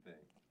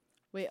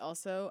Wait,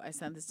 also, I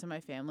sent this to my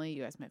family.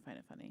 You guys might find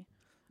it funny.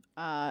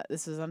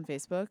 This is on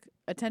Facebook.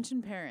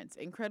 Attention parents.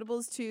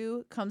 Incredibles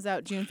 2 comes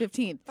out June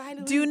 15th.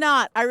 Finally. Do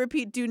not, I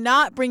repeat, do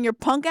not bring your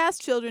punk ass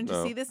children to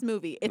No. see this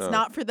movie. It's No.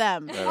 not for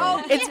them.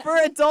 No. It's for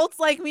adults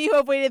like me who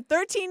have waited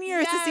 13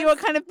 years to see what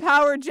kind of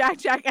power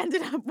Jack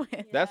ended up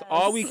with. That's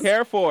all we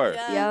care for.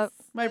 Yes. Yep.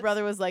 My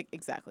brother was like,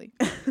 exactly.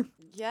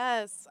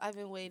 Yes, I've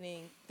been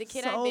waiting. The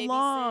kid I So babysit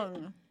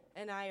long.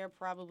 and I are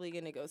probably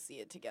going to go see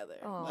it together.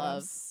 Aw. But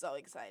I'm so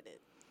excited.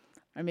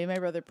 I made my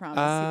brother promise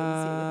he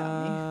wouldn't see it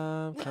without me.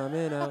 I'm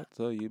coming out,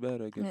 so you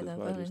better get this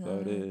party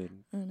started.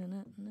 Oh,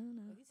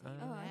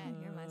 I can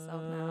hear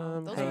myself now.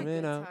 I'm Those were coming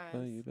good out, so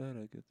times. you better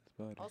get this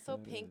party Also,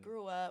 started. Pink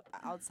grew up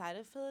outside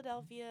of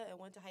Philadelphia and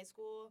went to high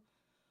school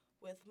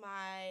with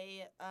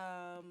my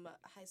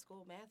high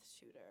school math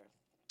tutor.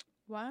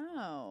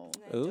 Wow.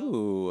 Isn't that dope?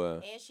 Ooh.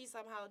 And she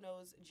somehow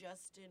knows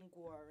Justin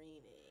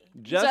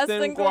Guarini. Justin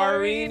Justin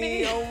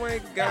Guarini. Guarini. Oh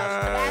my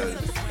God.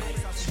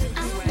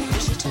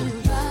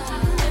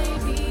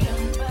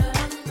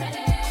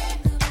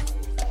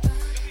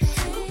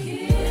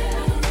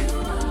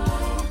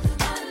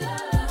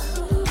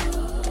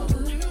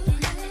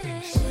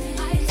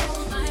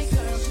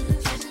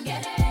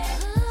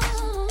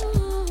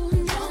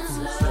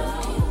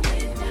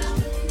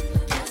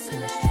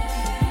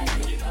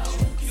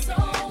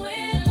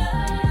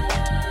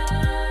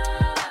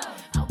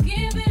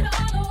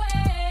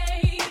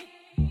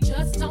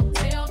 Just don't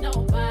tell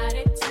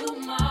nobody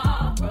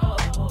tomorrow.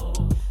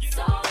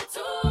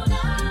 So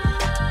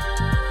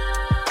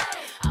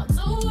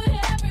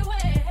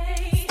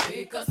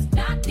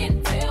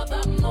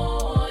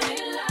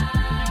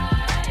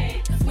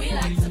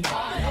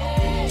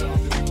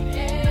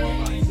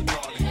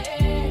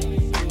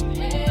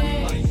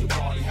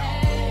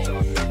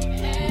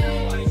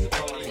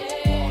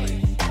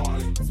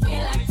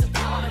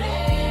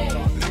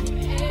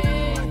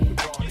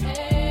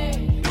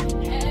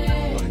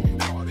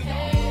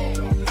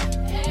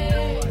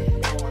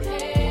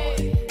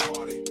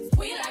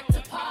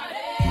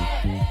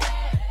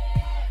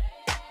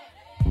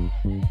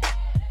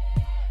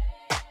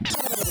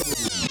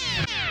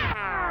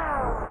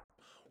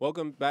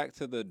Welcome back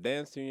to the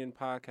Dance Union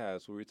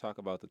Podcast, where we talk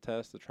about the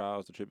tests, the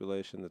trials, the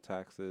tribulation, the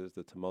taxes,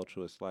 the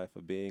tumultuous life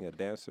of being a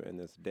dancer in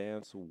this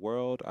dance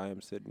world. I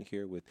am sitting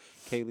here with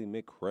Kaylee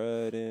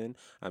McCrudden.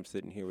 I'm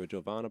sitting here with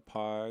Giovanna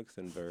Parks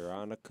and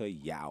Veronica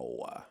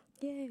Yao.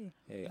 Yay.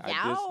 Hey, I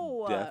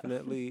Yow. just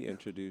definitely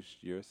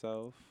introduced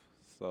yourself,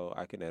 so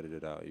I can edit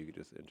it out. You can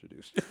just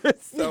introduce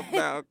yourself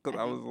now, because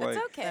I was like,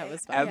 It's okay. That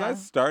was as fun. I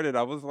started,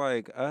 I was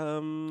like, that's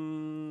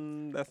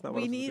not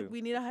what We I'm need supposed to do.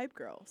 we need a hype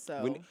girl.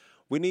 So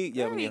We need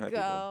There we we need hype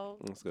people. go.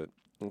 That's good.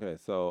 Okay,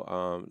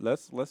 so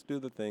let's do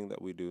the thing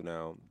that we do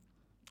now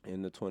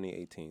in the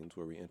 2018s,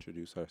 where we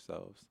introduce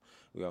ourselves.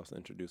 We also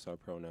introduce our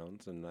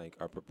pronouns and like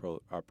our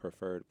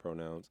preferred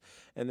pronouns,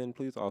 and then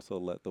please also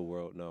let the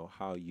world know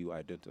how you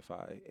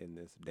identify in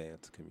this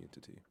dance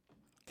community.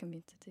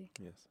 Community.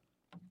 Yes.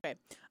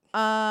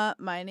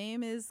 my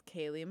name is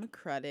Kaylee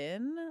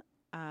McCrudden.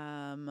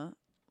 Wow,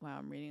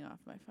 I'm reading off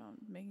my phone,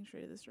 making sure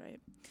I did this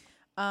right.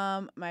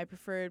 My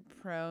preferred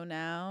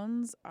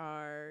pronouns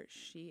are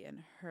she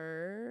and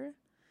her.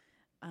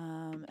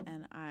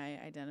 And I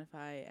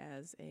identify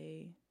as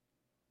a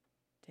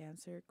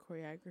dancer,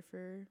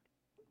 choreographer,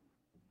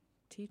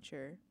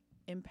 teacher,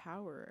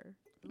 empowerer.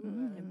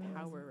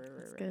 Empowerer.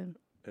 That's good.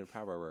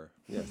 Empowerer.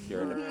 Yes,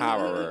 you're an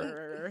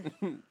empowerer.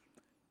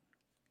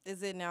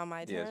 Is it now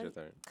my turn? Yeah, it's your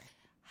turn.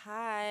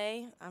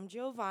 Hi, I'm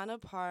Giovanna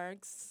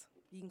Parks.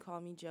 You can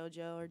call me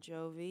JoJo or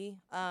Jovi.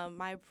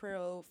 My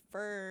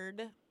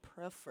preferred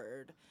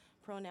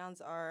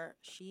pronouns are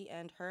she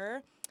and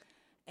her.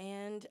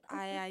 And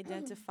I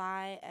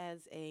identify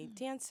as a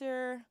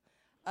dancer,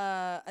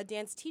 a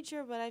dance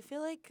teacher, but I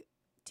feel like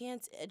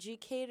dance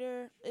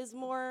educator is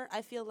more.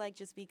 I feel like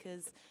just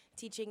because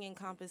teaching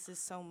encompasses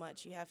so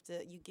much, you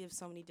give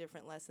so many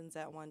different lessons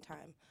at one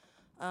time,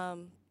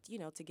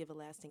 to give a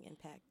lasting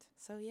impact.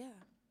 So, yeah.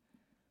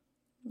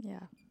 Yeah,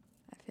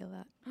 I feel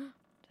that. Did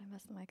I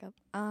mess the mic up?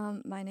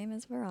 My name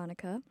is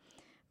Veronica.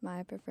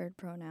 My preferred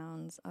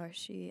pronouns are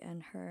she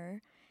and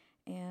her,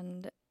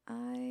 and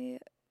I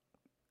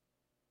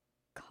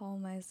call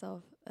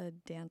myself a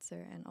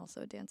dancer and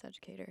also a dance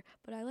educator,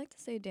 but I like to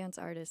say dance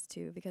artist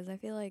too, because I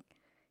feel like,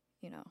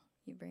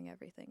 you bring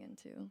everything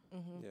into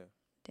Mm-hmm.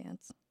 Yeah.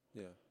 dance.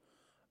 Yeah.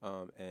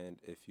 And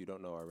if you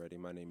don't know already,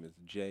 my name is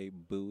Jay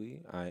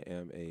Bowie. I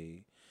am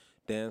a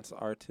dance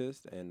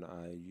artist, and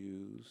I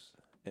use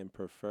and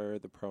prefer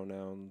the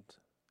pronouns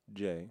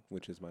Jay,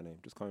 which is my name.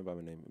 Just call me by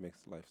my name. It makes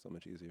life so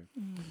much easier.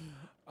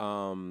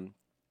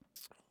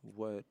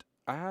 What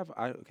I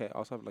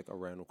also have like a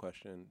random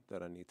question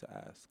that I need to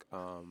ask.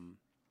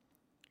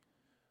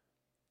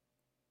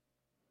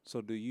 So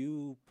do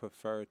you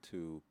prefer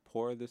to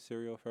pour the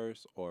cereal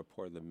first or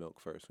pour the milk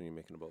first when you're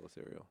making a bowl of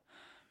cereal?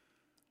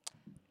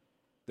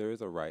 There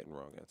is a right and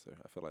wrong answer.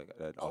 I feel like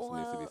that also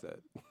needs to be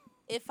said.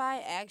 If I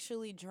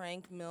actually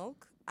drank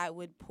milk, I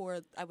would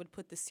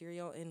put the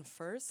cereal in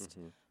first.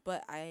 Mhm.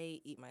 but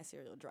I eat my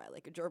cereal dry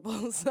like a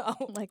gerbil. So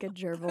Like a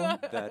gerbil.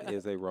 That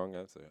is a wrong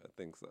answer. I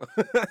think so.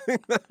 I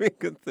think that'd be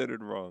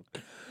considered wrong.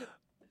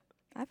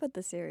 I put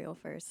the cereal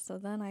first, so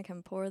then I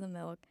can pour the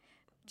milk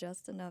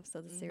just enough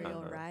so the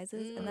cereal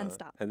rises, and then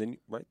stop, And then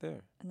right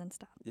there. and then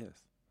stop.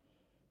 Yes.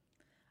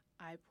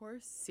 I pour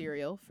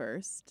cereal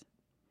first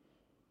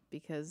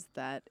because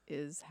that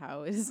is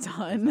how it is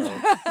done.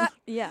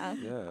 Yeah.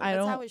 Yeah. I That's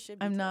don't. how it should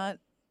be I'm done. not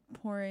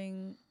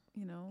pouring,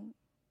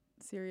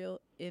 cereal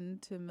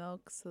into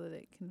milk so that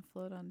it can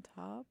float on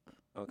top.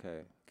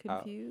 Okay.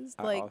 Confused?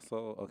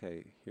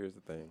 Okay, here's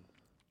the thing.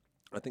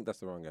 I think that's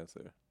the wrong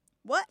answer.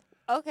 What?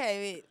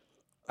 Okay, wait.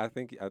 I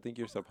think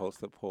you're supposed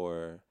to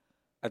pour.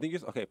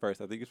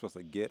 First, I think you're supposed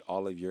to get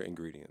all of your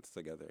ingredients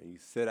together, and you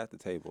sit at the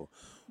table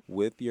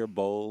with your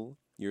bowl,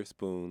 your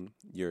spoon,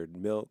 your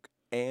milk,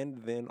 and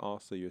then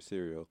also your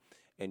cereal,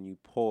 and you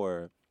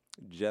pour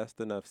just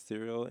enough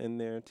cereal in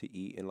there to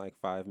eat in like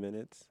 5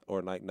 minutes,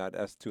 or like not,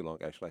 that's too long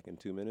actually, like in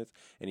 2 minutes,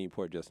 and you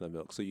pour just enough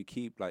milk. So you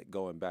keep like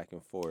going back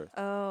and forth.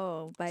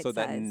 Oh, bite So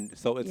size.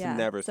 so it's Yeah,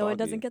 never so soggy. it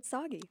doesn't get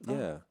soggy.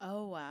 Yeah.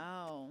 Oh,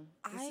 wow.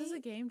 This is I- a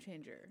game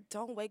changer.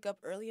 Don't wake up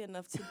early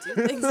enough to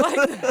do things like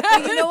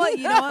that. You know what?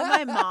 You know what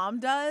my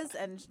mom does?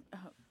 And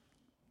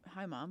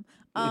hi, Mom.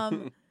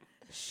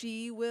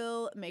 She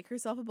will make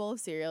herself a bowl of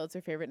cereal. It's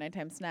her favorite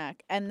nighttime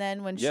snack. And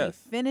then when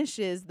Yes. she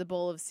finishes the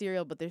bowl of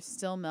cereal, but there's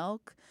still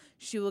milk,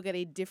 she will get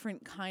a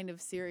different kind of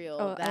cereal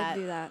Oh, that I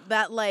do that.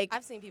 that like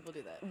I've seen people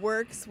do that.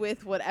 works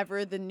with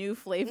whatever the new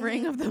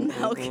flavoring of the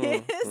milk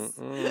is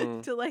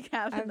to like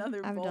have I've,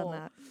 another I've bowl. done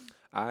that.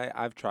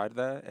 I've tried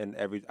that, and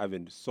I've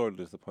been sort of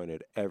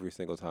disappointed every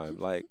single time.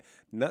 Like,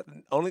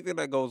 nothing. Only thing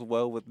that goes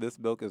well with this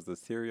milk is the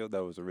cereal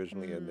that was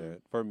originally in there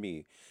for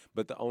me.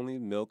 But the only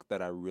milk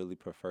that I really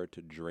prefer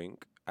to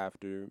drink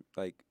after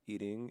like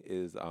eating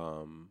is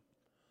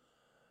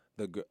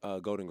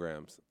Golden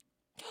Grams.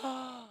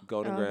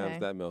 Golden Grams. Okay.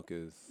 That milk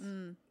is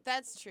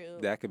That's true.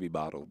 that could be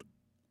bottled.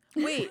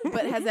 Wait,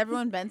 but has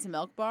everyone been to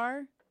Milk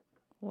Bar?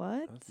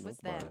 What? That's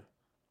What's Milk that? Bar.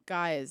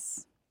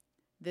 Guys,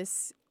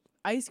 this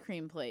ice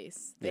cream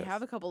place, they Yes.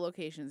 have a couple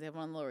locations. They have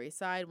one on the Lower East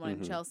Side, one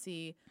in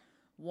Chelsea,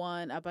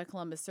 one up by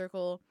Columbus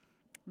Circle.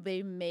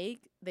 They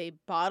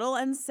bottle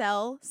and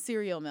sell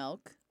cereal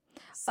milk.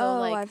 So Oh,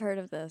 like I've heard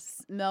of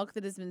this. milk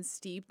that has been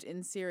steeped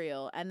in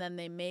cereal, and then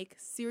they make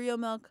cereal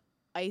milk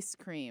ice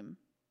cream.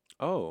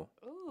 Oh,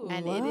 Ooh.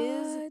 And it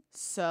is What?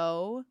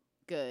 so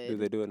good. do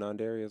they do it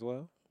non-dairy as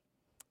well?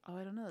 Oh,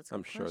 I don't know. That's a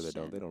I'm good sure they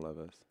don't. question. They don't love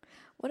us.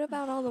 What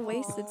about all the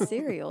wasted Oh.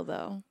 cereal,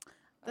 though?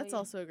 That's yeah.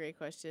 also a great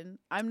question.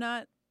 I'm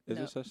not. Is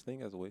no. there such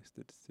thing as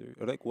wasted cereal?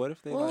 Or like, what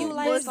if they Well, like? You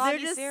like Well, they're soggy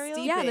just cereal?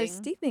 Yeah, they're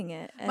steeping. steeping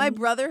it. My and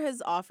brother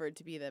has offered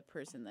to be the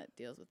person that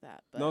deals with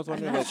that, but No, I was I'm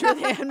wondering, not like-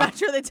 sure I'm not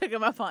sure they took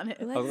him up on it.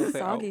 Who was likes gonna say,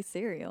 soggy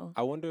cereal?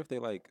 I wonder if they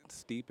like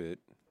steep it.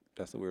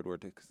 That's a weird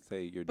word to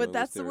say. You're But doing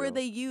that's with the word cereal.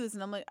 they use,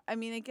 and I'm like, I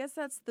mean, I guess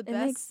that's the It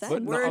makes best sense.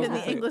 But no, I word was in the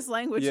gonna say- English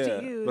language yeah,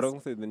 to use. but I was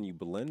gonna say then you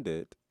blend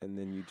it and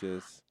then you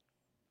just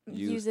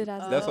Use it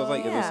as That's what I was like.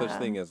 Is there yeah. such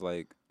thing as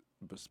like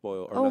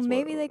spoil? Or Oh, not spoil,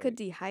 maybe or, they could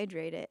like,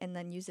 dehydrate it and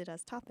then use it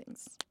as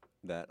toppings.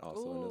 that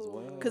also in as Ooh.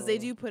 well. Because they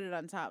do put it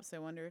on top, so I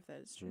wonder if that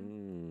is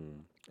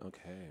true.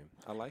 Okay,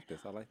 I like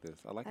this. I like this.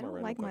 I like I my don't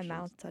random like my questions.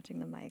 mouth touching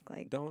the mic.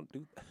 Like, Don't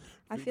do.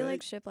 I do feel they?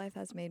 like Ship Life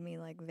has made me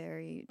like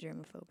very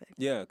germophobic.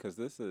 Yeah, because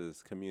this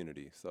is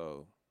community.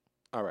 So,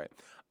 all right.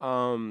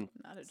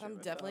 Not a So I'm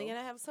definitely germaphobe.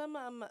 gonna have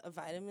some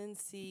vitamin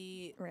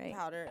C Right.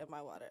 powder in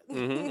my water.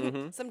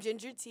 Mhm. Some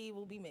ginger tea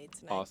will be made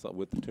tonight. Also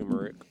with the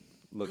turmeric.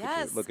 Look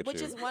yes, at you. Look at which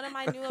you. is one of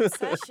my new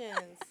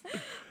obsessions.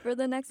 For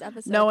the next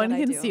episode, No that one I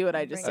can do, see what I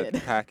I'll just bring did.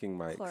 Attacking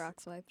mics.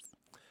 Clorox wipes.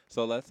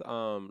 So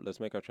let's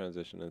make our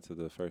transition into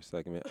the first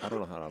segment. I don't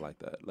know how to like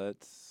that.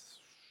 Let's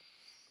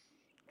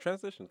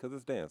transition because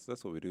it's dance.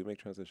 That's what we do. We make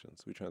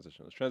transitions. We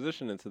transition. Let's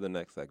transition into the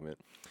next segment.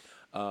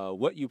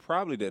 What you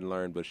probably didn't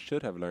learn but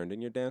should have learned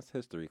in your dance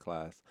history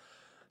class.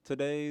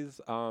 Today's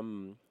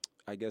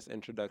I guess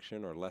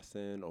introduction or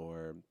lesson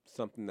or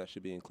something that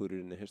should be included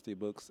in the history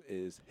books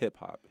is hip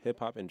hop. Hip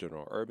hop in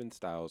general, urban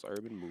styles,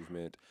 urban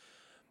movement,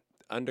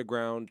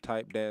 underground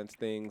type dance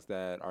things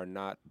that are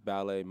not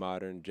ballet,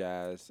 modern,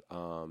 jazz,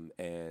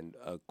 and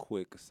a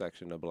quick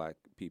section of black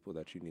people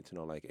that you need to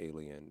know, like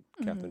Alien,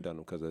 Catherine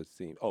Dunham, because it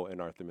seems. Oh, and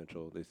Arthur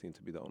Mitchell. They seem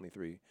to be the only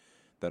three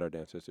that our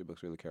dance history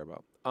books really care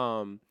about.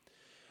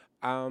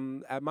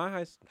 At my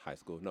high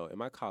school, no, in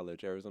my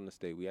college, Arizona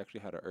State, we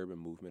actually had an urban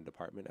movement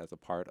department as a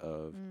part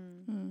of.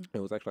 It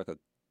was actually like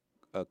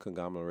a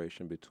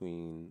conglomeration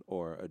between,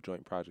 or a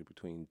joint project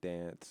between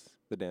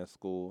the dance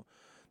school,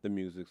 the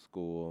music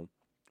school,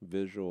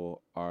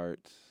 visual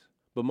arts,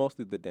 but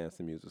mostly the dance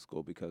and music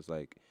school, because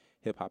like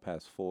hip hop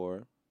has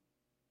 4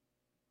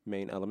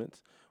 main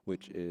elements,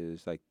 which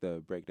is like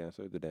the break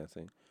dancer, the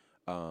dancing,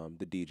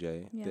 the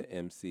DJ, Yeah. the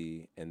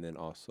MC, and then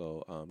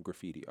also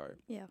graffiti art.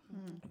 Yeah.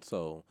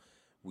 So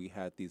we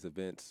had these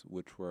events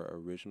which were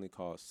originally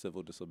called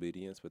Civil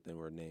Disobedience, but then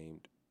were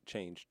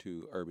changed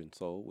to Urban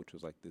Soul, which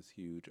was like this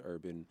huge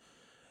urban,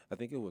 I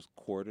think it was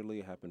quarterly,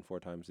 it happened 4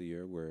 times a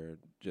year, where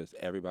just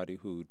everybody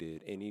who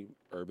did any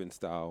urban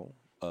style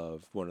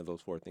of one of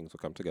those four things will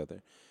come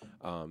together.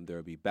 There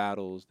would be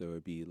battles. There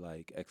would be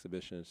like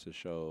exhibitions to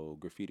show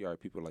graffiti art.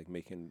 People like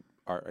making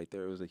art right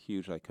there. It was a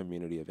huge like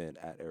community event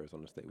at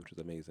Arizona State, which was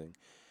amazing.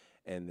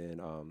 And then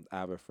I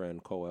have a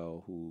friend,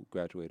 Coel, who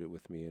graduated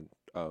with me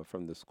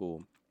from the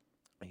school.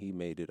 He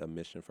made it a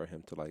mission for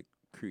him to like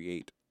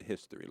create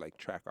history, like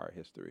track our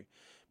history,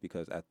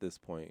 because at this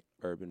point,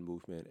 urban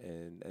movement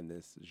and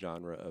this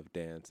genre of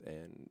dance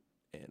and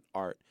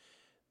art,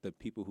 the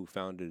people who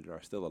founded it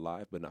are still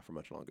alive, but not for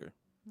much longer.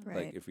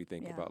 Right. Like if we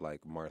think Yeah. about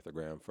like Martha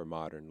Graham for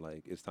modern,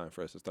 like it's time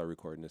for us to start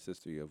recording this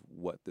history of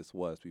what this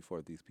was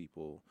before these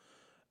people,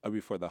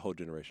 before the whole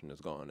generation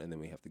is gone, and then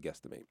we have to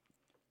guesstimate.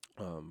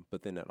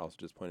 But then that also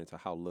just pointed to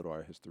how little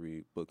our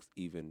history books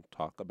even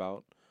talk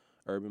about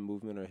urban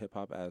movement or hip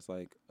hop as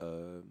like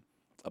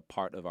a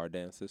part of our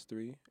dance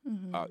history,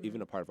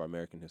 even a part of our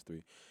American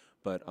history,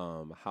 but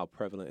how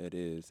prevalent it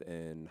is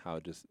and how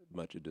just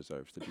much it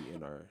deserves to be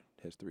in our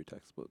history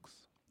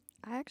textbooks.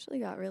 I actually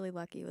got really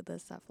lucky with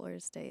this at Florida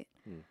State.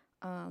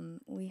 Mm.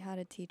 We had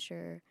a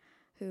teacher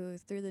who,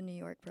 through the New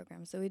York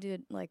program, so we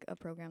did like a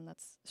program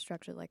that's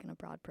structured like an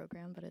abroad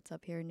program, but it's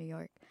up here in New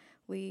York.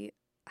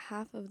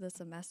 Half of the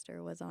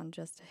semester was on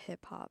just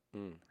hip hop.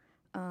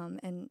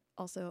 And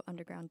also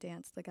underground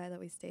dance. The guy that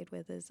we stayed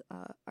with is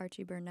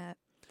Archie Burnett.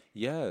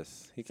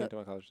 Yes, he came So- to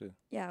my college too.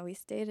 Yeah, we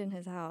stayed in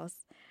his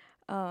house.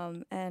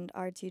 And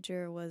our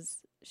teacher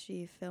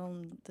she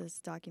filmed this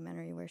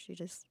documentary where she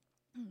just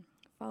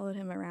followed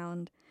him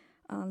around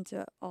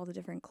to all the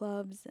different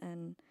clubs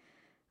and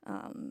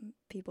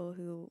people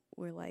who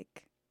were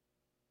like,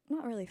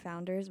 not really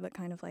founders, but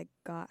kind of like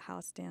got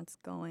house dance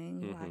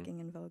going, whacking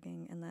and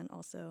voguing. And then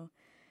also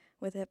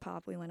with hip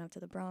hop, we went up to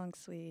the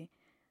Bronx. We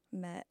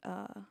met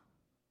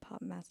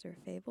Pop Master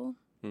Fable.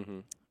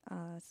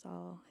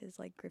 Saw his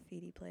like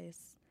graffiti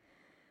place.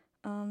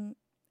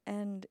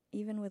 And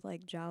even with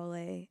like Jowle,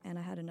 and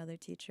I had another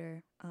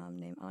teacher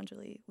named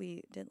Anjali,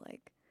 we did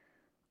like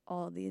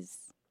all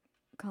these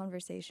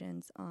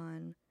conversations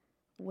on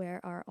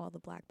where are all the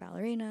black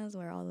ballerinas,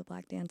 where are all the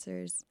black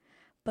dancers,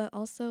 but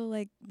also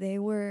like they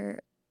were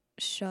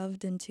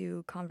shoved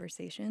into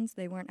conversations.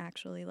 They weren't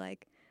actually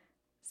like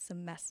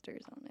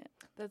semesters on it.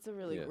 That's a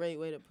really Yes. great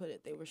way to put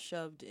it. They were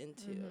shoved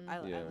into. I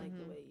Yeah. like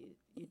the way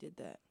you did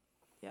that.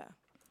 Yeah.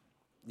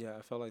 Yeah,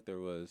 I felt like there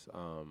was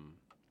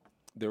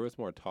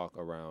more talk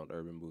around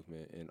urban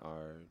movement in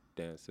our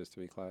dance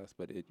history class,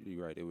 but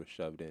you're right, it was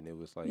shoved in. It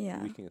was like,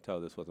 Yeah. we can tell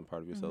this wasn't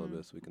part of your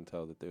syllabus. We can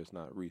tell that there's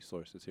not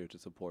resources here to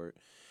support.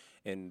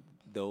 And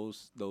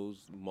those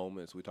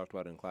moments we talked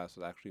about in class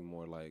was actually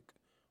more like,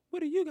 what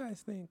do you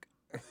guys think?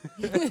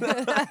 Because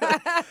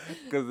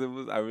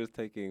I was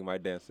taking my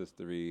dance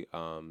history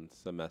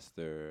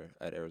semester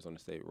at Arizona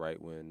State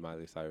right when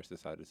Miley Cyrus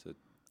decided to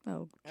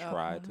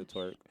try to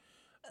twerk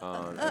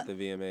at the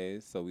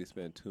VMAs. So we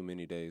spent too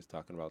many days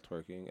talking about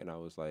twerking, and I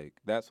was like,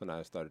 that's when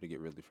I started to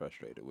get really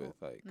frustrated with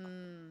like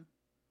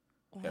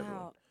everyone.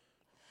 Wow.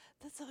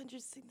 That's so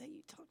interesting that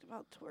you talked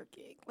about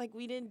twerking. Like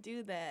we didn't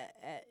do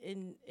that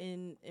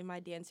in my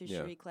dance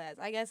history class.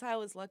 I guess I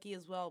was lucky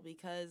as well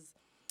because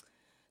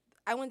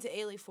I went to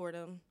Ailey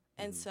Fordham,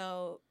 and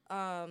so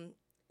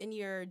in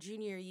your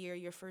junior year,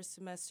 your first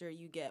semester,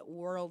 you get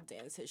world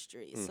dance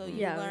history. So you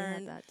We had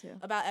learn that too.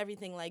 about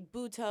everything like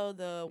Buto,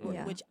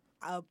 Yeah. which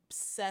I'm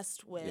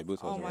obsessed with. Buto's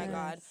Oh my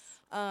amazing.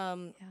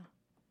 God.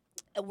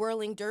 Yeah.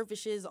 Whirling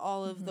dervishes,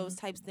 all of those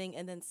types of things.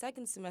 And then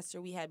second semester,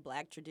 we had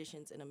black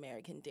traditions in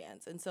American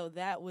dance. And so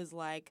that was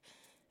like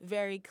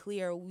very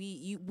clear.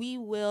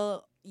 You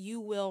will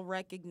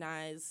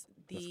recognize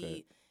That's the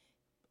great.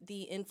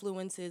 the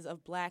influences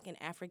of black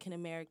and African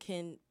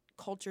American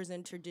cultures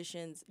and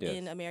traditions Yes.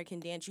 in American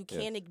dance. You Yes.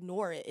 can't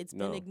ignore it. It's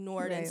No. been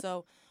ignored. And Right.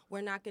 so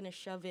we're not going to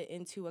shove it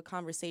into a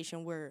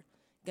conversation. We're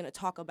going to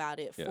talk about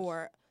it Yes.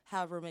 for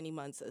however many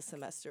months a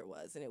semester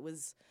was. And it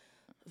was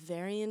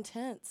very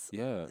intense.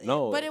 Yeah,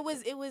 no. But it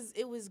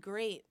was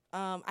great.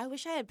 I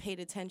wish I had paid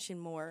attention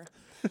more.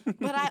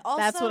 But I also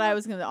That's what I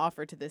was going to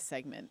offer to this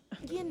segment.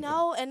 and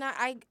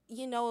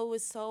it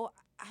was so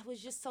I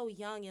was just so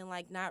young and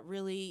like not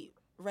really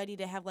ready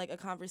to have like a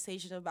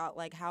conversation about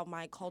like how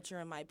my culture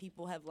and my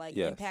people have like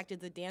Yes. impacted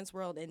the dance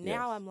world. And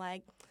now Yes. I'm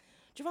like,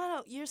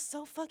 Giovanna, you're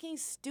so fucking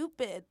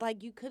stupid.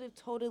 Like you could have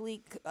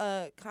totally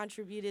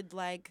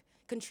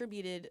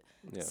contributed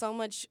Yeah. so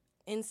much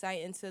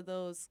insight into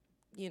those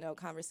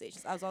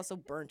conversations. I was also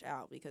burnt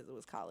out because it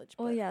was college.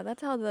 Well, but- yeah,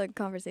 that's how the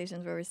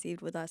conversations were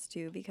received with us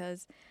too,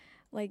 because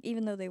like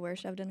even though they were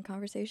shoved in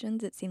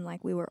conversations, it seemed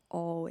like we were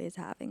always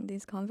having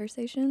these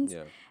conversations,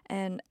 Yeah.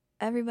 and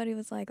everybody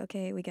was like,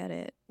 "Okay, we get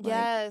it. Like,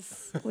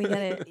 Yes. we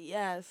get it.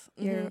 Yes.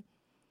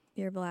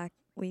 You're black.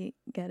 We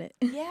get it."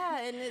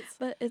 Yeah, and it's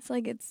But it's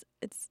like it's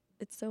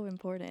so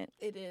important.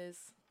 it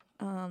is.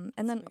 And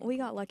then very we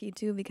got lucky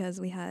too because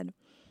we have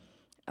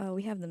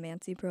the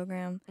Mansi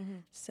program,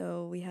 Mhm.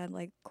 so we had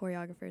like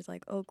choreographers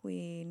like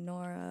Oakley,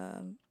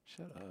 Nora.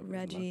 Shut up.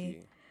 Reggie.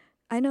 Lucky.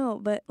 I know,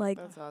 but like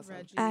That's awesome.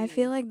 Reggie. I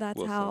feel like that's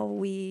Wilson. how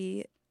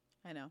we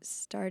I know.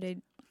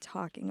 started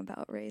talking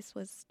about race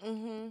was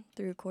Mm-hmm.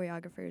 through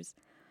choreographers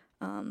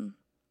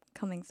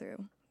coming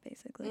through,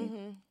 basically.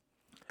 Mm-hmm.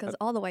 Because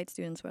all the white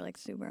students were like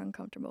super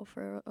uncomfortable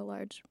for a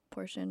large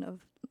portion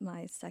of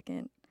my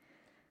second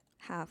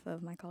half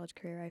of my college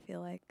career, I feel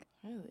like.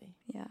 Really?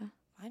 Yeah.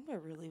 Mine were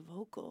really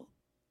vocal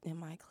in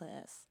my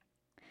class.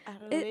 I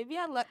don't know. Maybe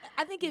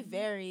I think it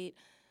varied.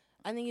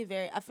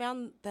 I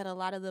found that a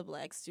lot of the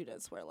black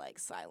students were like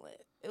silent.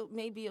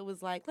 Maybe it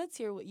was like, let's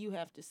hear what you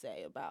have to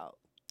say about.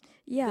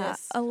 Yeah,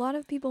 This. a lot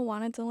of people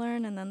wanted to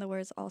learn, and then there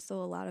was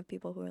also a lot of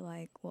people who were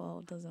like, well,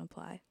 it doesn't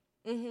apply.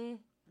 Mm-hmm. Mm.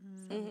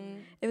 Mm-hmm.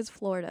 It was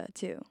Florida,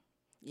 too.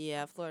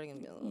 Yeah, Florida can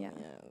be a little. Yeah.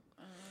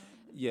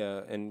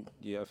 Yeah, and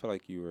I feel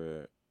like you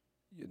were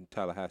in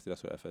Tallahassee.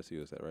 That's where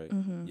FSU is at, right?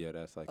 Mm-hmm. Yeah,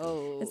 that's like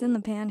Oh. It's in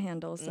the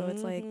Panhandle, so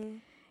it's like Mhm.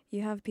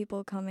 you have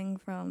people coming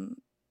from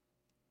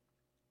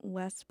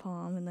West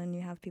Palm, and then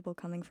you have people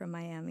coming from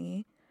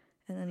Miami,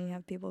 and then you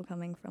have people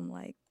coming from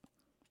like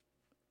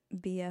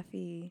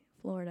BFE,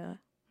 Florida.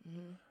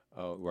 Mhm.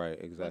 oh right,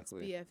 What's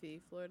exactly.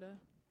 BFE, Florida?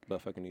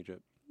 But fucking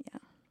Egypt.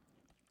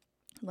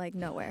 Like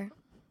nowhere.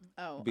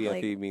 Oh,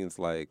 BFE means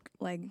like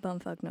Like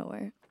bumfuck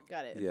nowhere.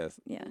 got it. yes.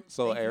 Yeah.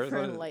 So Thank you for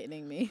Arizona.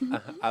 enlightening me.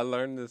 I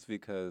learned this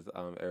because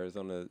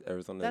Arizona.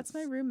 That's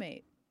my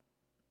roommate.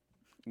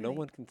 No Right.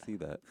 one can see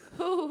that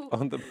Who?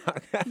 on the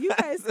podcast. You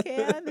guys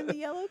can in the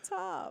yellow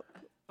top.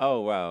 Oh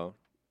wow.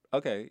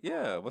 Okay.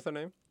 Yeah. What's her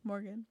name?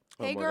 Morgan.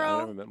 Oh, Hey, Morgan. girl. I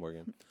never met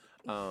Morgan.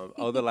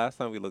 The last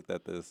time we looked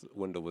at this,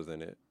 Wendell was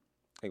in it.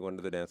 Like one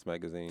of the dance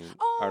magazine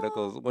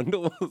articles.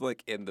 Wendell was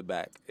like in the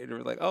back, and it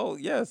was like, "Oh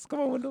yes, come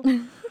on, Wendell."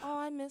 Oh,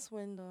 I miss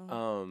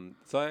Wyndham.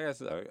 So I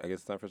guess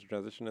it's time for us to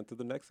transition into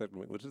the next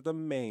segment, which is the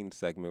main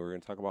segment. We're going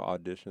to talk about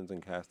auditions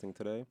and casting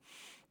today,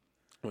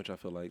 which I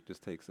feel like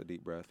just takes a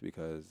deep breath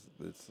because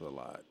it's a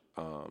lot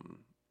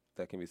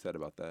that can be said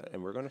about that.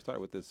 And we're going to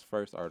start with this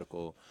first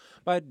article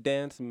by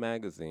Dance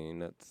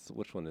Magazine.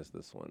 Which one is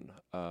this one?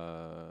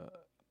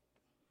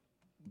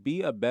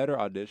 Be a better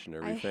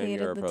auditioner. I Reframe hated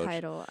your the approach.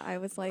 title. I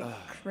was like,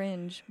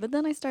 cringe. But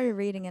then I started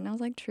reading it, and I was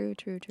like, true.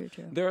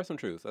 There are some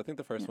truths. I think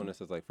the first one is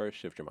says like first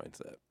shift your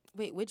mindset.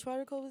 Wait, which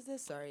article was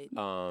this? Sorry.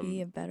 Be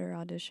a better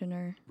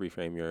auditioner.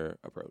 Reframe your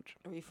approach.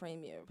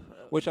 Reframe your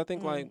approach. Which I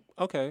think, like,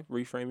 okay,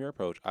 reframe your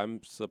approach. I'm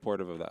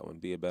supportive of that one.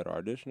 Be a better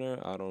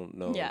auditioner. I don't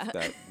know Yeah. if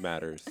that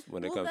matters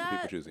when it comes to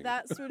people choosing.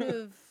 That sort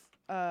of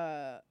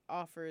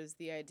offers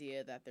the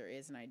idea that there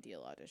is an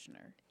ideal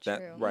auditioner.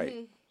 True. Right.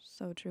 Mhm.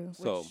 So true.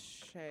 So,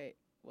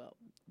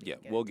 We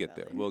can we'll into get that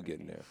there. later. We'll get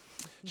in there.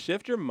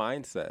 Shift your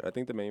mindset. I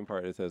think the main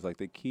part, it says, like,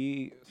 the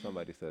key,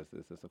 somebody says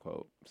this. It's a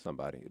quote.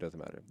 Somebody. It doesn't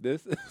matter.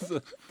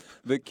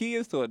 The key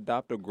is to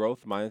adopt a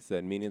growth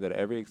mindset, meaning that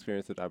every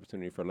experience is an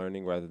opportunity for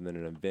learning rather than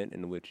an event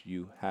in which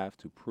you have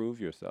to prove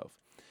yourself.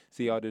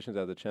 See auditions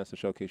as a chance to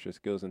showcase your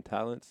skills and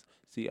talents,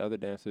 see other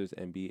dancers,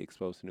 and be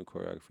exposed to new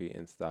choreography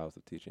and styles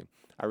of teaching.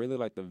 I really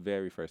like the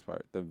very first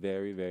part, the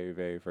very, very,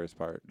 very first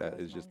part that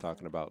is just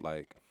talking about,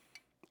 like,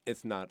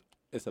 it's an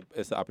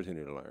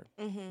opportunity to learn.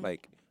 Mhm.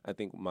 Like, I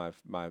think my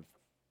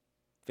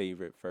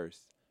favorite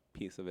first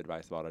piece of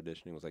advice about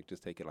auditioning was, like,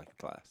 just take it like a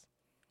class.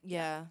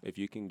 Yeah. If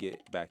you can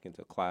get back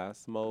into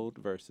class mode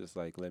versus,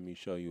 like, let me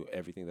show you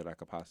everything that I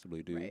could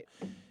possibly do, Right.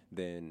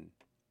 then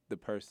the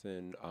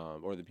person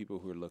or the people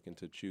who are looking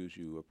to choose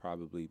you will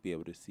probably be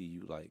able to see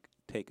you, like,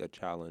 take a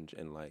challenge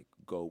and, like,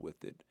 go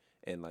with it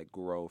and, like,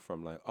 grow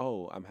from, like,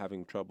 oh, I'm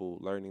having trouble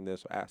learning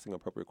this or asking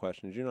appropriate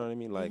questions. You know what I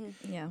mean? Like,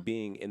 Yeah.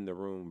 being in the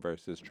room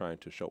versus trying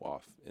to show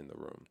off in the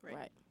room.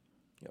 Right.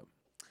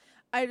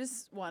 I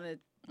just want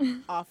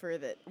to offer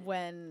that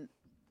when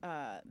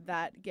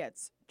that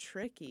gets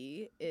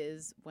tricky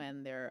is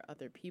when there are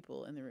other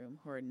people in the room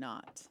who are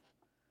not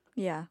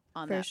Yeah,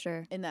 on for that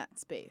sure. in that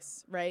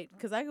space, right?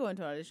 Because I go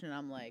into an audition and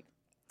I'm like,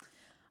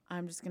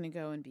 I'm just gonna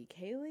go and be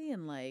Kaylee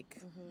and like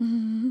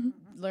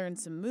learn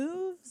some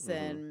moves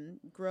and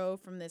grow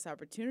from this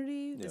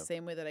opportunity the Yeah.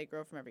 same way that I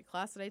grow from every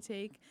class that I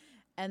take.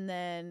 And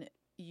then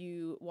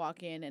you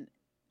walk in and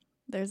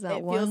There's It that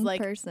feels one like-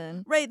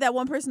 person. right, that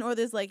one person, or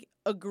there's like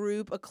a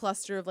group, a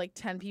cluster of like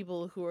 10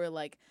 people who are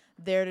like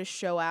there to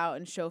show out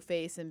and show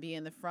face and be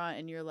in the front,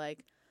 and you're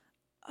like,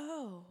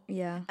 oh.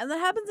 Yeah. And that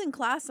happens in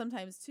class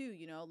sometimes too,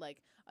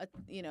 like a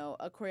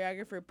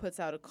choreographer puts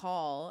out a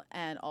call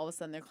and all of a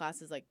sudden their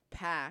class is like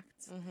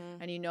packed Mhm.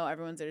 and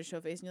everyone's there to show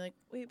face and you're like,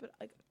 wait, but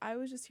like I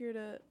was just here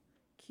to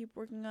keep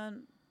working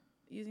on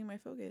using my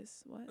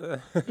focus. What?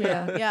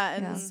 Yeah. Yeah,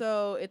 and Yeah.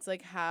 so it's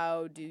like,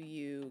 how do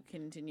you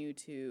continue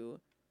to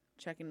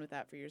check in with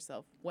that for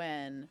yourself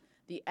when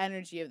the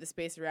energy of the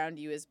space around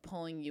you is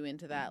pulling you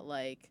into that,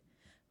 like,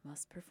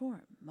 must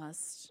perform,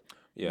 must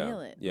nail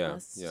it,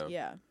 must,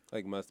 yeah.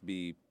 Like, must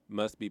be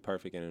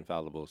perfect and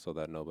infallible so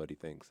that nobody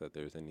thinks that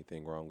there's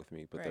anything wrong with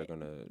me, but they're Right. going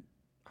to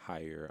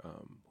hire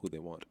who they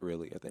want,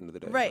 really, at the end of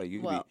the day. Right, Like, you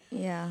could well,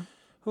 Yeah.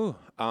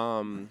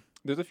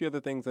 there's a few other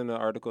things in the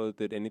article.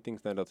 Did anything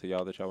stand out to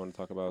y'all that y'all want to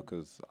talk about?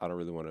 Because I don't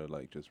really want to,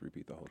 like, just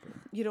repeat the whole thing.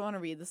 You don't want to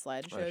read the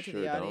slideshow I to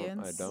sure the don't.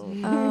 audience? I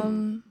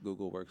don't.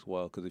 Google works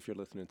well, because if you're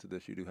listening to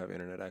this, you do have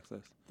internet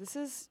access. This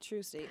is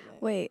true statement.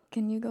 Wait,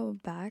 can you go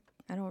back?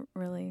 I don't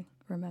really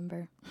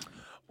remember.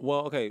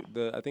 Well, okay.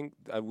 I think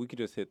we could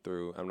just hit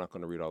through. I'm not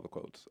going to read all the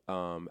quotes.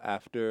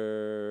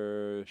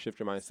 After shift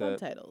your mindset,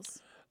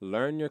 Subtitles.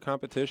 learn your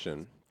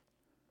competition,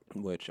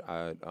 which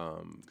I sure.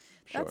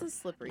 That's a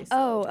slippery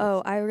Oh,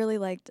 slope. I really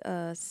liked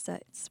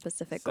set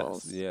specific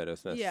goals. Yeah,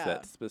 that's Yeah.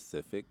 set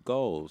specific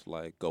goals.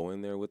 Like go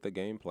in there with a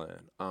game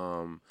plan.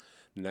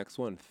 Next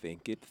one,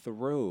 think it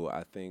through.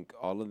 I think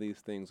all of these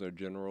things are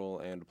general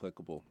and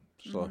applicable.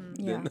 So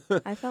Yeah,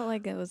 I felt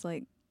like it was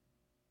like.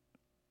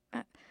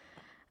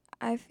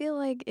 I feel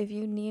like if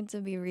you need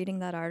to be reading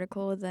that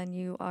article, then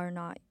you are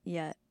not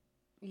yet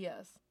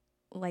Yes.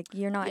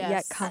 you're not Yes.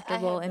 yet I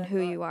comfortable had in that who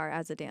thought. you are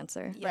as a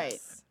dancer. Right.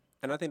 Yes.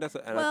 and I think that's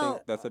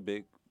Well- a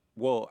big.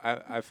 Well,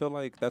 I feel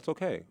like that's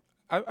okay.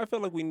 I feel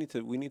like we need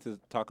to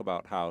talk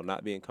about how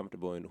not being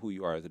comfortable in who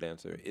you are as a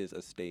dancer is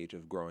a stage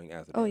of growing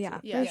as a dancer. Oh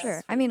yeah, Yes. for sure.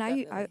 Yes, I mean,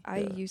 definitely. I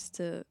Yeah. used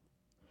to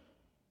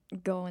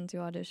go into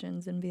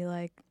auditions and be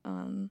like,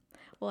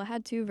 well, I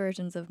had two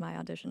versions of my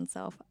audition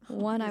self.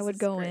 One, I This would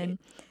is go great. in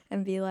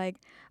and be like,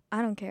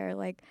 I don't care.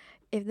 Like,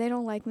 if they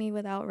don't like me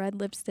without red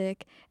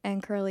lipstick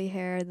and curly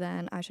hair,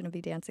 then I shouldn't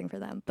be dancing for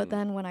them. But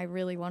then when I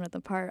really wanted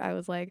the part, I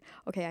was like,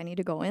 okay, I need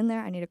to go in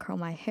there. I need to curl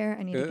my hair.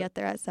 I need to get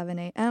there at 7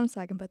 a.m.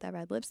 so I can put that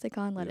red lipstick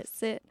on, let it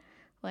sit.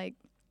 Like,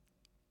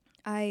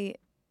 I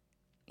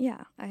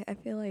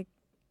feel like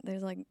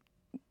there's like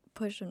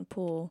push and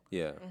pull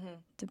Yeah.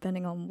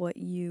 depending on what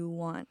you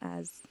want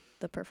as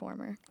the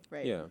performer.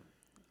 Right. Yeah.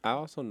 I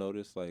also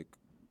noticed like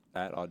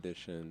at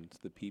auditions,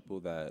 the people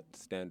that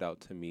stand out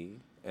to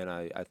me, and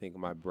I think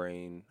my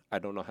brain, I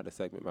don't know how to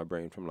segment my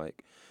brain from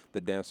like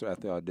the dancer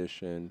at the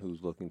audition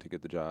who's looking to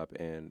get the job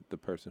and the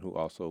person who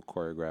also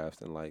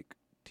choreographs and like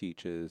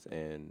teaches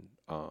and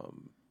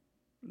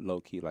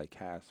low key like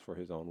casts for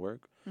his own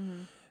work.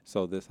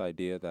 So this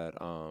idea that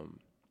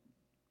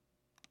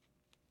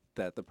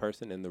that the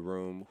person in the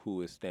room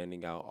who is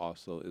standing out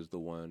also is the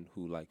one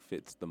who like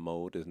fits the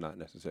mold is not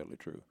necessarily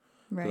true.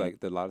 Right. Like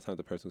a lot of times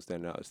the person who's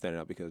standing out is standing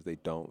out because they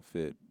don't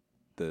fit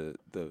the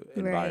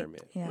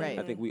environment. Yeah. Right.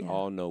 I think we Yeah.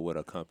 all know what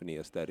a company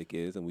aesthetic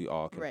is, and we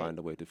all can Right. find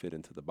a way to fit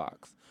into the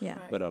box. Yeah.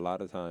 Right. But a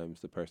lot of times,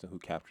 the person who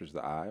captures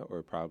the eye,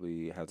 or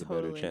probably has a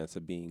better Totally. chance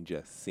of being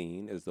just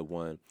seen, is the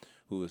one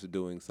who is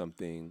doing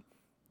something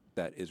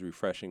that is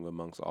refreshing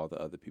amongst all the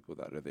other people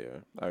that are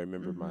there. I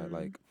remember my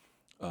like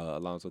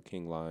Alonzo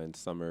King line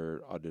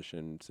summer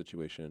audition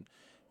situation.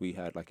 We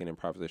had like an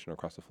improvisation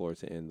across the floor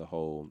to end the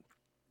whole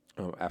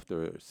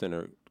after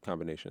center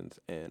combinations,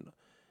 and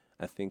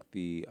I think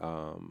the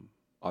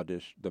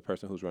the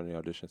person who's running the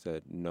audition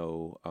said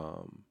no,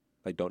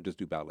 like don't just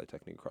do ballet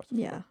technique across the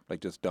Yeah. floor. Like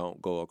just don't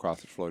go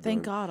across the floor. Thank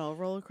doing God, I'll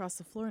roll across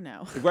the floor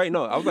now. Right,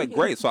 no, I was like,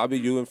 great. So I'll be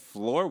doing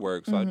floor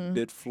work. So I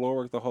did floor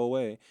work the whole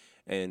way.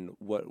 And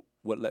what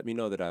let me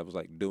know that I was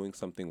like doing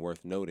something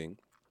worth noting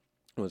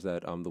was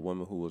that the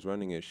woman who was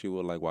running it, she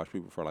would like watch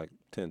people for like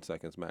 10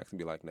 seconds max and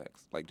be like,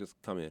 next, like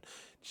just come in.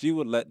 She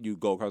would let you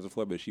go across the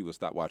floor, but she would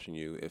stop watching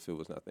you if it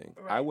was nothing.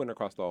 I went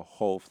across the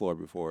whole floor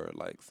before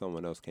like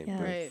someone else came Yeah.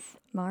 through. Right.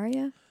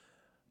 Maria?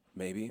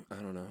 Maybe, I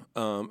don't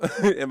know.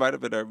 It might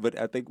have been her, but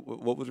I think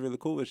what was really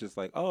cool was just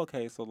like, oh,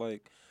 okay, so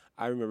like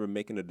I remember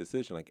making a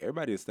decision, like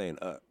everybody is staying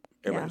up.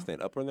 Everybody's Yeah.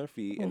 staying up on their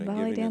feet Well, and they're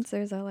ballet giving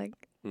dancers are like,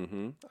 I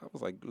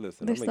was like,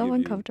 listen, they're I'm so gonna give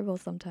uncomfortable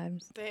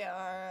sometimes. They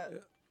are. you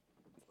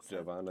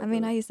Giovanna. I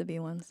mean, I used to be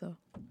one, so.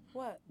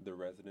 What? the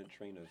resident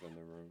trainers in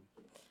the room.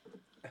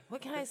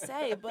 What can I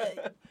say?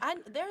 But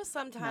there's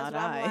sometimes Not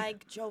when I'm I.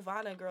 like,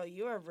 Giovanna, girl,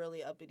 you are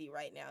really uppity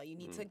right now. You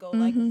need to go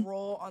like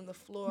roll on the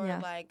floor. Yeah.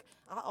 Like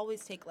I'll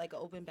always take like an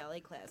open ballet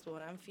class, but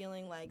when I'm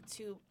feeling like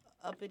too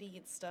uppity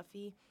and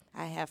stuffy,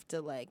 I have to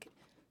like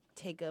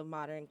take a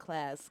modern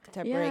class,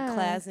 contemporary Yeah,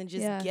 class, and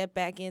just yeah. get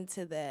back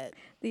into that.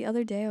 The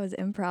other day I was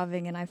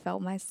improving and I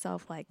felt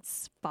myself like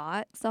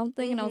spot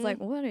something and I was like,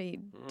 what are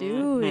you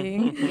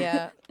doing?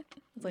 Yeah.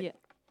 It's like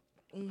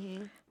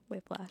Mm-hmm.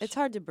 whiplash. It's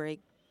hard to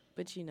break,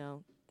 but you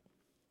know,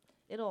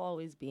 it'll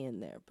always be in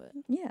there. But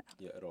Yeah.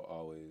 Yeah, it'll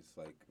always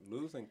like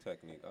losing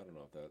technique. I don't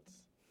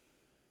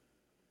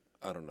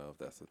know if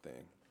that's a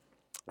thing.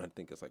 I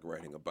think it's like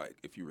riding a bike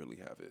if you really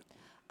have it.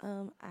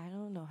 I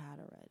don't know how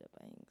to ride a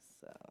bike,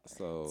 so.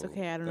 So It's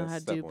okay. I don't know that's how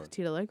to step do one.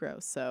 Petit Allegro,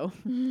 so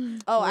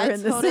Oh, We're I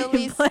in the same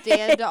totally place.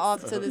 stand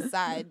off to the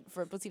side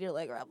for Petite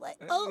Allegro. I'm like,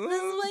 oh,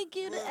 this is my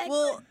cue to exit.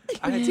 well,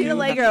 I Petit do have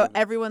Allegro, to-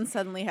 everyone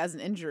suddenly has an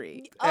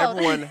injury.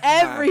 Everyone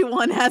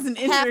has an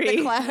half the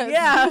injury. class.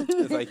 Yeah,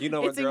 It's like, you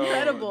know what, It's girl?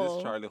 incredible.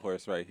 This Charlie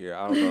horse right here.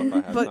 I don't know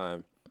if I have But-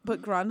 time. but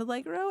Grand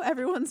Allegro,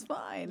 everyone's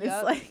fine.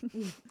 Yep. It's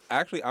like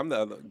Actually, I'm the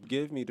other.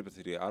 Give me the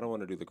Petite. I don't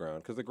want to do the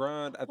Grand because the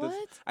Grand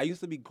What? I used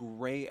to be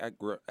great at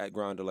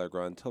Grand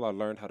Allegro until I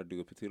learned how to do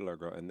a Petite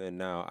Allegro, and then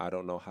now I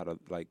don't know how to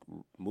like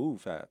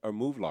move fast or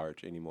move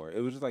large anymore.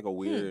 It was just like a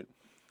weird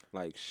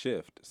like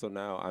shift. So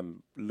now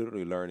I'm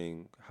literally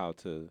learning how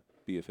to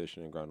be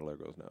efficient in Grand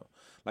Allegros now.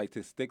 Like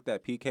to stick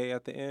that PK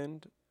at the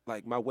end.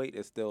 Like my weight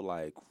is still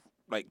like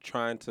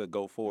trying to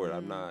go forward.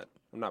 I'm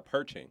not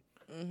perching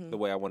the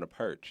way I want to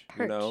perch.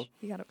 Perch. You know.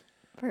 You gotta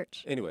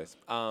perch. Anyways,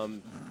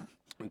 I've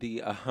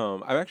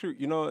actually,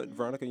 you know,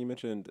 Veronica, you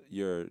mentioned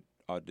your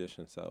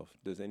audition self,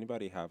 does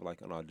anybody have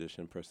like an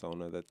audition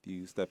persona that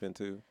you step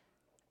into?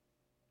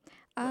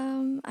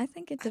 I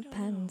think it I don't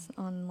depends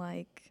on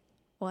like,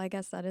 well, I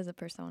guess that is a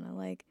persona.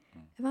 Like,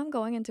 if I'm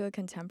going into a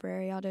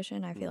contemporary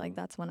audition, I feel like Mhm.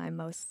 that's when I'm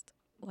most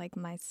like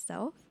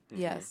myself. Mhm.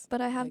 Yes. But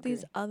I have these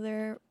agree.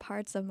 other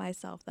parts of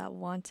myself that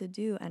want to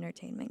do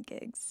entertainment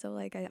gigs. So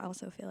like, I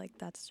also feel like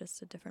that's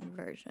just a different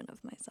version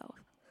of myself.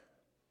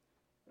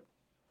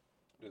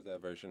 Does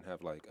that version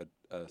have like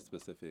a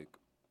specific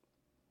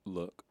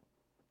look?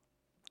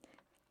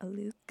 A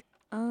Luke.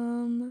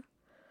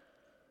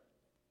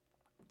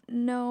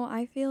 No,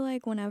 I feel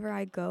like whenever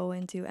I go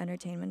into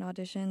entertainment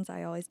auditions,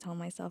 I always tell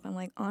myself, I'm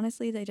like,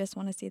 honestly, they just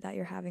want to see that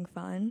you're having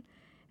fun.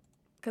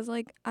 'Cause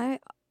like I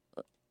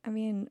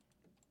mean,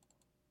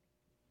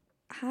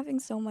 having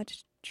so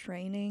much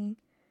training,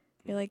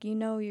 you're like, you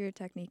know, your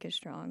technique is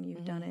strong,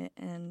 you've done it,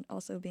 and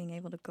also being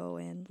able to go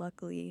in,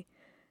 luckily,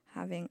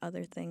 having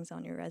other things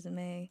on your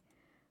resume.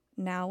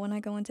 Now, when I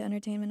go into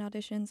entertainment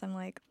auditions, I'm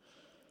like,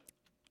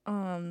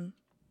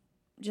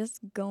 just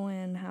go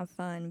in, have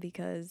fun,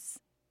 because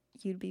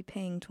you'd be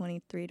paying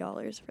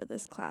 $23 for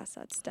this class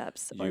at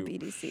Steps or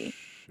BDC.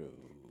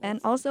 And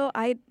also,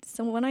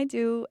 so when I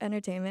do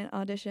entertainment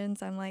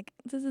auditions, I'm like,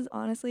 this is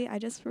honestly, I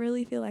just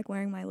really feel like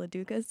wearing my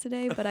Laducas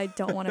today, but I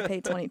don't want to pay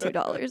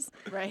 $22.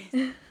 Right.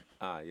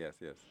 Yes,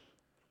 yes.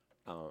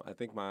 I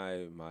think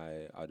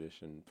my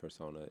audition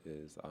persona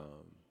is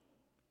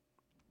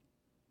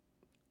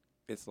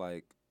it's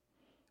like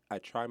I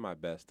try my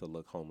best to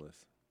look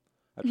homeless.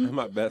 I try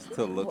my best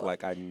to look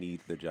like I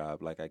need the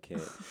job, like I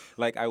can't.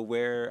 Like I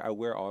wear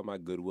all my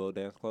Goodwill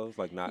dance clothes,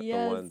 like not the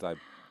Yes. ones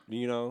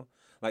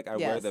like I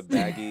wear Yes. the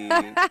baggy,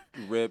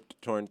 ripped,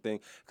 torn thing,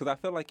 because I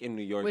feel like in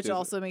New York, Which there's-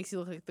 also makes you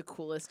look like the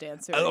coolest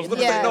dancer. I was in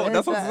gonna the say no. room.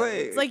 That's what I'm does.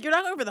 saying. It's like you're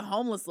not going for the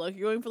homeless look.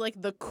 You're going for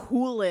like the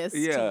coolest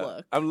Yeah,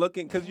 look. I'm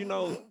looking because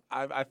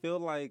I feel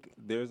like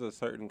there's a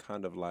certain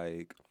kind of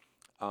like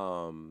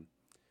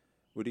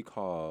what do you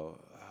call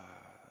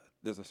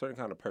there's a certain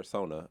kind of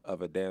persona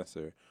of a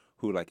dancer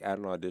who like at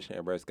an audition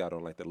everybody's got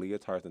on like the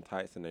leotards and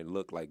tights and they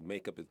look like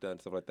makeup is done,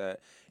 stuff like that,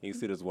 and you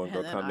see this one And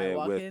girl then come I in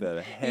walk with in. the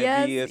Yes,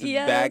 heaviest,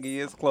 yes.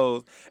 baggiest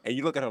clothes, and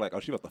you look at her like,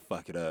 oh, she about to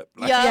fuck it up.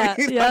 Like, Yeah,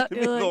 she's yeah, about to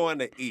be you're like- going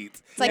to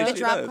eat. It's like And the she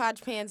drop does.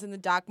 crotch pants and the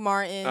Doc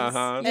Martens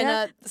Uh-huh. and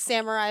Yeah. a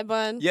samurai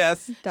bun.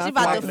 Yes, She Doc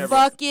about Martens. to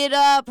fuck it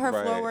up. Her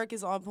Right. floor work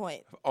is on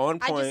point. on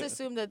I point. just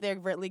assume that they're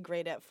really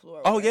great at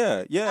floor Oh work.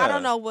 yeah, yeah. I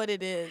don't know what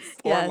it is.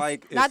 Or Yes.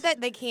 like Not it's-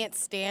 that they can't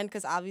stand,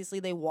 because obviously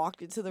they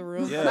walked into the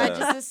room. But I Yeah.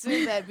 just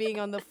assume that being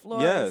on the floor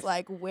Yes. is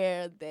like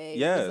where they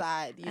Yes.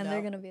 reside. You And know?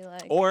 they're going to be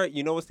like, Or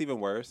you know what's even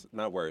worse?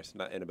 Not worse,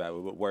 not in a bad way,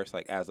 but worse.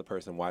 Like as a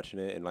person watching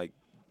it and like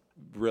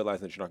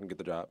realizing that you're not gonna get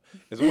the job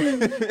is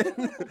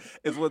when,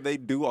 is when they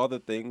do all the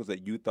things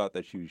that you thought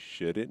that you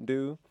shouldn't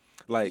do.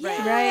 Like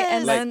Yeah. right,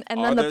 and Like, then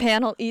all the their-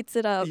 panel eats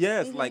it up.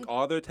 yes, like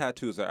all their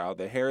tattoos are out.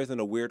 Their hair is in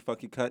a weird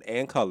funky cut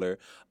and color.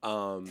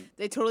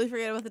 They totally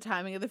forget about the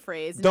timing of the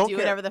phrase and Don't do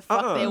care. whatever the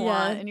fuck they Uh-uh.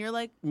 want, Yeah. and you're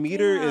like,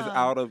 Meter is damn,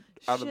 out of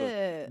the.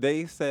 shit.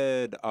 They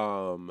said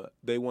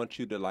they want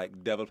you to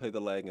like devil play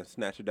the leg and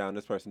snatch it down.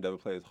 This person devil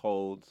plays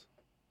holds.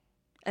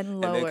 And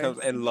And lower. then comes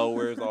and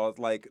lowers all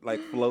like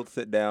floats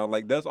it down,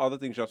 like does all the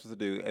things you're supposed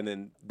to do, and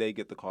then they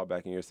get the call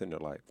back and you're sitting there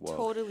like, whoa.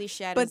 Totally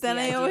shatters But then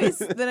the I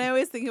idea.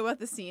 always think about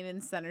the scene in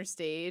Center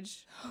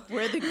Stage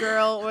where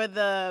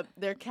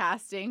they're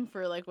casting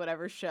for like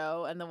whatever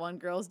show, and the one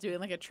girl's doing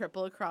like a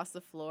triple across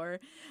the floor,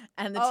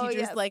 and the Oh,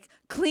 teacher's yes. like,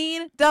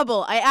 clean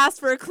double. I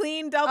asked for a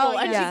clean double, Oh,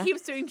 and yeah. she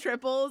keeps doing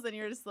triples, and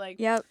you're just like,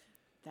 Yep.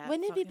 that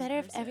Wouldn't it be fucking better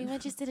if person. everyone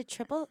just did a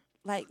triple?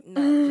 Like,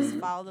 no, just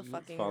follow the Just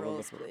fucking follow the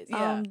rules, fu- please.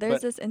 Yeah. There's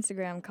But- this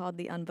Instagram called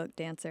The Unbooked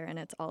Dancer, and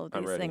it's all of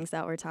I'm these ready. things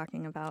that we're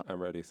talking about. I'm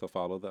ready. So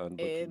follow the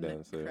unbooked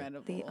dancer.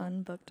 Incredible. The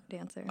Unbooked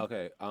Dancer.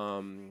 Okay.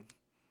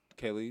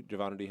 Kaylee,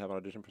 Giovanna, do you have an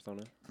audition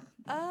persona?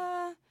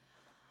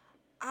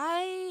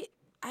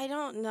 I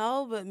don't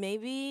know, but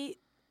maybe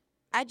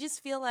I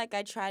just feel like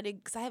I try to,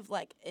 because I have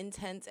like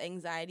intense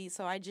anxiety,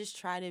 so I just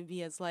try to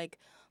be as like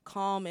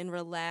calm and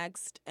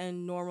relaxed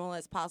and normal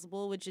as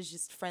possible, which is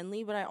just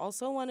friendly. But I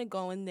also want to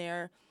go in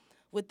there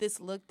with this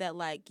look that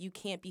like you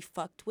can't be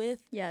fucked with.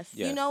 Yes.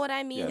 Yeah. You know what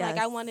I mean? Yes. Like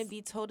I Yes. want to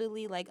be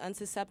totally like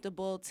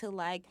unsusceptible to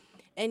like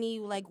any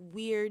like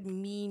weird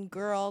mean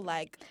girl,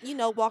 like, you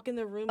know, walk in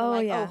the room and Oh,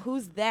 like, yeah. oh,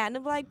 who's that? And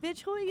I'm like,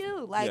 bitch, who are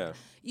you? Like, Yeah.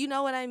 you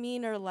know what I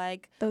mean? Or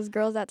like, Those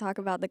girls that talk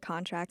about the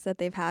contracts that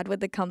they've had with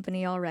the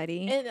company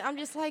already. and I'm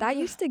just like, That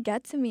used to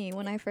get to me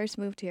when I first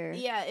moved here.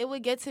 yeah, it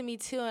would get to me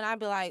too, and I'd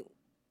be like,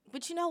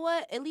 but you know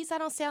what? At least I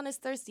don't sound as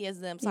thirsty as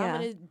them. So Yeah. I'm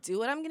gonna do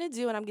what I'm gonna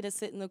do, and I'm gonna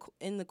sit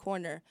in the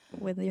corner.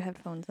 With your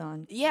headphones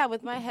on. Yeah,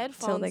 with my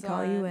headphones Till they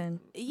call you on. in.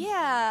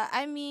 Yeah,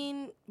 I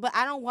mean, but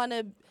I don't want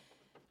to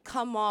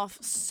come off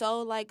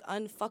so like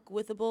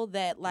unfuckwithable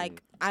that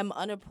like I'm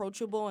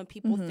unapproachable and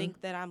people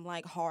think that I'm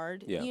like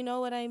hard. Yeah. You know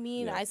what I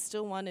mean? Yeah. I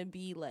still want to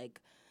be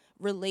like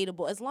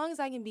relatable. As long as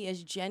I can be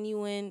as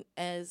genuine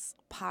as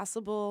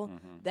possible,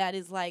 that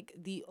is like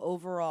the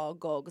overall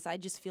goal, because I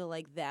just feel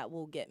like that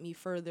will get me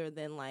further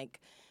than like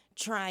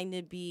trying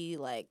to be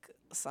like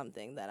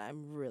something that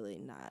I'm really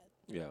not,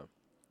 Yeah.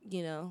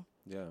 you know?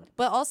 Yeah.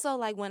 But also,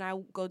 like, when I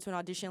go to an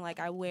audition, like,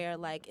 I wear,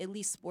 like, at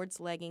least sports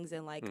leggings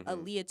and, like, a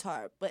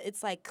leotard. But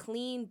it's, like,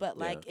 clean, but,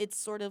 like, it's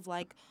sort of,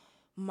 like,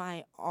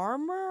 my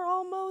armor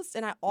almost.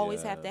 And I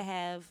always have Yeah. to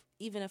have,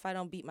 even if I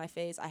don't beat my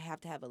face, I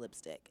have to have a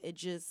lipstick. It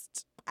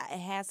just, it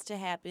has to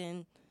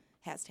happen.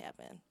 Has to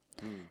happen.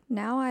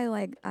 Now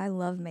I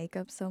love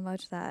makeup so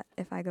much that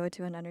if I go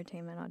to an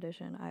entertainment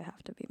audition, I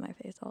have to beat my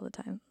face all the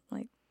time.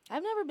 Like,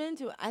 I've never been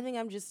to it. I think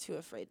I'm just too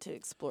afraid to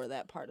explore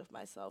that part of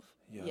myself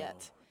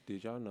yet.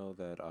 Did y'all know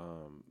that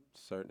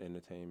certain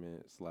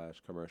entertainment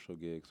 / commercial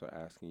gigs are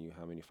asking you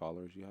how many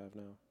followers you have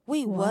now?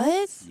 Wait, What?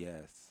 what?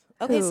 Yes.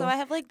 Okay, Who? so I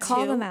have, like,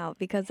 call two. them out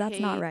because that's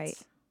not Hate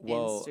right.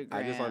 Well,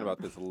 I just learned Instagram.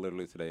 about this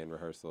literally today in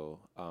rehearsal.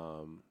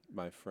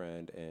 My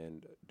friend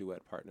and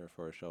duet partner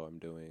for a show I'm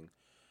doing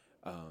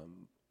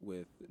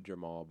with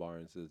Jamal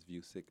Barnes's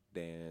Music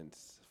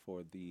Dance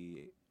for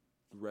the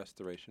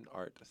Restoration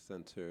Art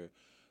Center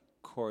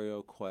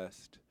Choreo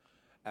Quest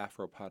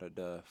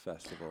Afropada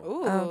Festival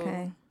Ooh.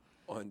 Okay.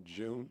 on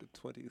June the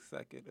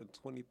 22nd and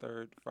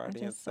 23rd, I Friday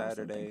and just saw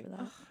something Saturday. for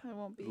that. I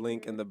won't be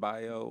Link here. in the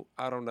bio.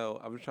 I don't know.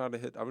 I was trying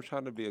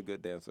to be a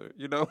good dancer,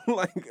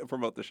 like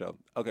promote the show.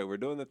 Okay, we're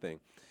doing the thing.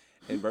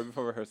 And right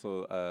before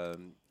rehearsal,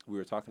 we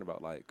were talking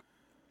about like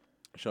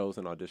shows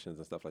and auditions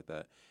and stuff like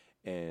that.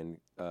 And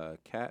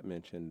Kat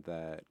mentioned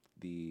that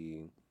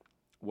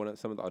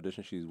some of the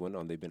auditions she's went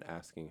on, they've been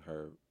asking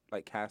her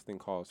like casting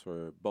calls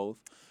for both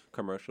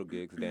commercial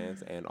gigs,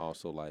 dance, and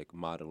also like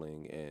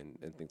modeling and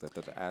things like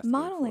that. They're asking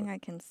Modeling for. I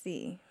can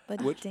see,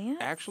 but Which dance?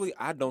 actually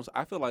I don't.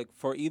 I feel like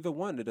for either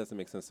one, it doesn't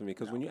make sense to me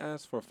because when you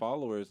ask for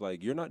followers,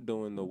 like you're not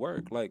doing the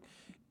work. Like,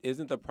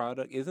 isn't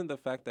the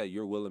fact that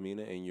you're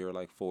Wilhelmina and you're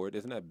like Ford,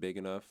 isn't that big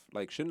enough?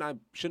 Like, shouldn't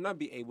I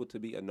be able to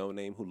be a no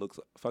name who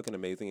looks fucking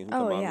amazing and who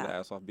can model yeah. the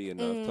ass off be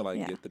enough to like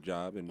Yeah. get the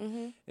job and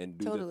do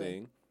Totally. the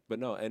thing? But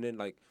no, and then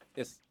like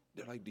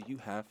they're like, do you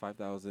have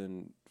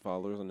 5,000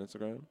 followers on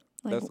Instagram?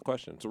 Like, That's the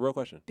question. It's a real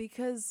question.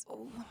 Because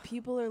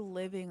people are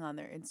living on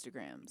their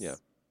Instagrams. Yeah.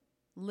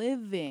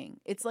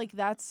 Living. It's like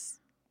that's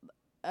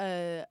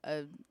an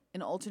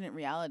alternate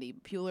reality.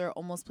 People are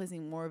almost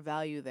placing more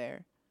value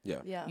there.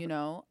 Yeah. Yeah. You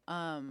know,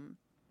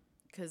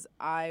 because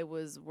I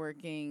was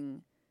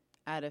working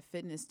at a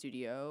fitness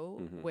studio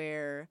Mhm.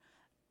 where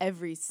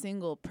every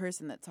single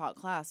person that taught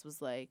class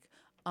was like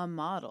a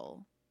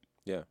model.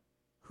 Yeah.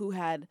 Who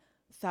had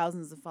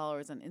thousands of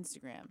followers on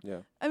Instagram.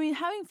 Yeah. I mean,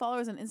 having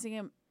followers on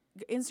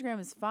Instagram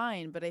is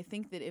fine, but I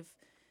think that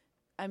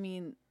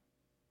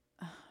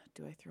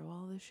do I throw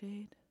all the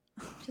shade?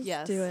 just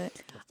Yes. do it.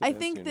 That's the I best,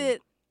 think that,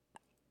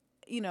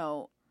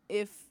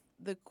 if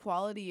the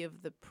quality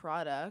of the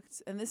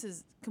product, and this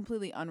is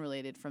completely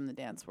unrelated from the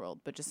dance world,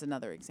 but just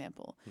another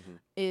example,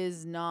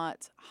 is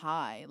not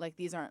high. Like,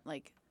 these aren't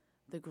like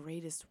the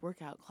greatest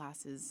workout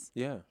classes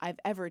Yeah. I've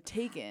ever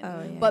taken.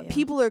 Oh, yeah, But yeah.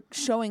 people are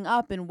showing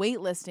up and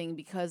waitlisting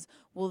because,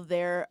 well,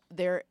 they're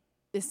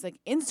this like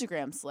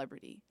Instagram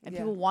celebrity and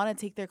Yeah. people want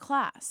to take their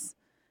class.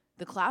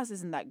 The class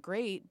isn't that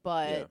great,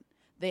 but Yeah.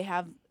 they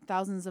have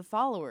thousands of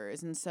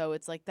followers, and so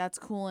it's like that's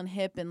cool and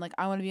hip, and like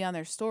I want to be on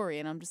their story,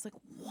 and I'm just like,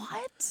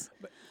 what?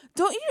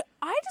 Don't you?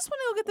 I just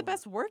want to go get the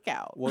best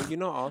workout. Well,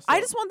 also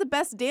I just want the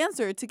best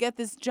dancer to get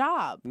this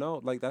job, no,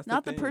 like that's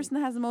not the the thing. person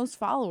that has the most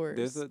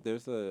followers. I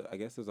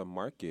guess there's a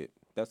market.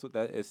 That's what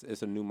that is.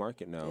 It's a new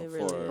market now It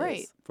really for is.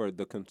 Right. for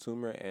the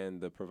consumer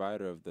and the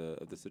provider of the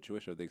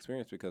situation of the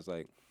experience, because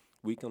like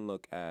we can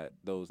look at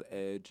those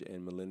Edge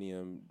and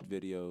Millennium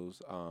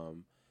videos,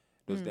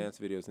 those dance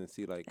videos, and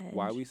see like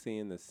why are Edge. we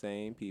seeing the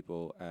same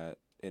people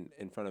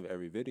in front of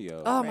every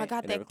video. Oh my Right.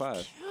 God, in that every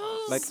class.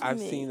 kills Like I've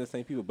me. seen the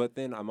same people, but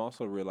then I'm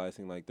also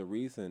realizing like the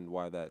reason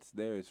why that's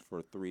there is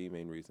for three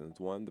main reasons.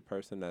 One, the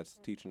person that's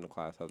teaching the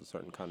class has a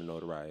certain kind of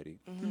notoriety.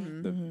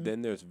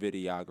 Then there's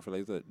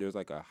videographer. There's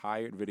like a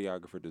hired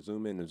videographer to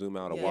zoom in and zoom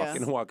out and walk Yes.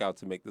 in and walk out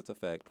to make this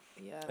effect.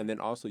 Yeah. And then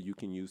also you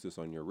can use this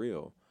on your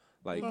reel.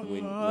 Like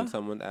when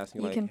someone's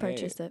asking You like, can hey,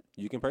 purchase it.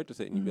 you can purchase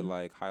it and you be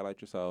like,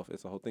 highlight yourself.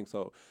 It's a whole thing.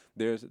 So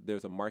there's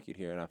a market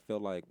here, and I feel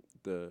like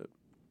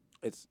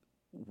it's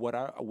what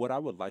I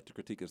would like to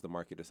critique is the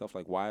market itself.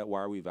 Like why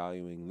are we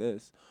valuing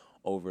this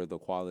over the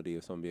quality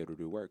of someone being able to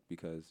do work?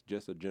 Because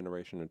just a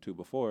generation or two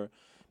before,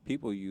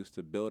 people used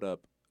to build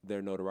up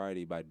their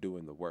notoriety by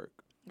doing the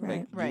work. Right.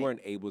 Like Right. you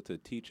weren't able to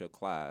teach a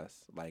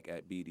class like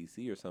at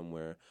BDC or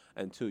somewhere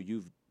until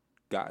you've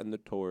gotten the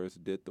tours,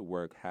 did the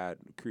work, had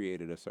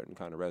created a certain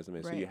kind of resume,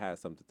 so you Right. had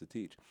something to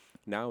teach.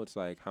 Now it's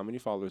like, how many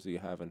followers do you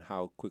have, and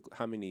how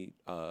many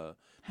How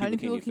many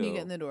people can you fill?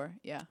 get in the door?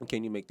 Yeah.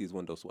 Can you make these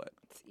windows sweat?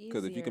 It's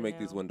Because if you easier can make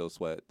these now. windows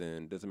sweat,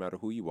 then it doesn't matter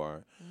who you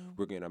are,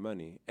 we're getting our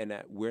money. And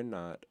that we're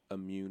not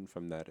immune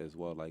from that as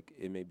well. Like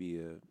it may be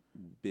a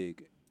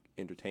big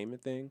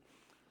entertainment thing,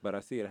 but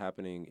I see it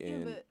happening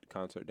in but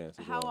concert dance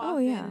as How well. often Oh,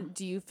 yeah.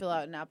 do you fill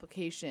out an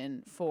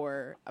application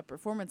for a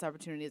performance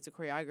opportunity as a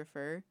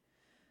choreographer?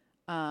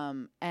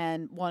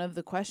 And one of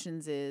the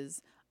questions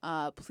is,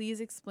 please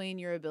explain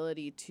your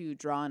ability to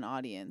draw an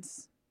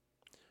audience.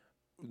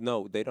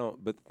 No, they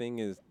don't. But the thing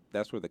is,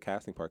 that's where the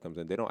casting part comes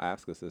in. They don't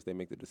ask us this. They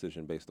make the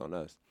decision based on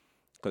us.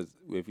 Because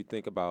if you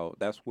think about,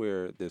 that's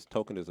where this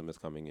tokenism is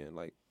coming in.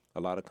 Like, a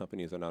lot of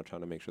companies are now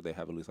trying to make sure they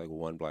have at least like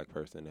one black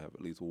person, have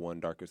at least one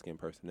darker skinned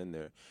person in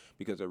there,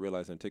 because they're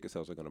realizing ticket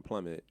sales are going to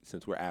plummet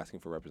since we're asking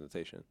for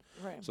representation.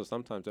 Right. So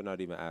sometimes they're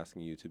not even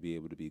asking you to be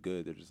able to be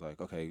good. They're just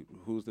like, okay,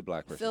 who's the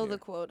black person Fill here? the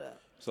quota.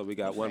 So we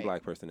got one Right.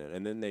 black person in.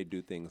 And then they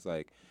do things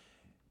like,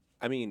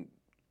 I mean,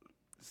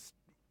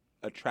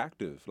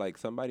 attractive. Like,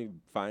 somebody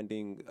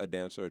finding a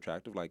dancer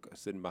attractive, like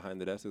sitting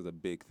behind the desk, is a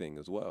big thing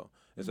as well,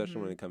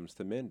 especially when it comes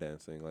to men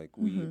dancing. Like,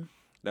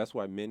 that's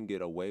why men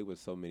get away with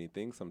so many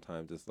things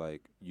sometimes. It's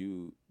like,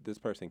 this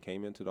person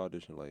came into the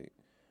audition late,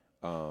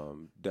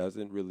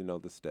 doesn't really know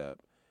the step,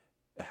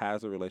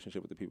 has a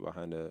relationship with the people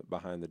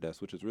behind the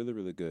desk, which is really,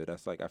 really good.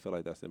 That's like, I feel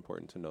like that's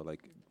important to know.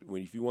 Like,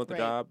 if you want the Right.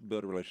 job,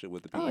 build a relationship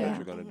with the people yeah. that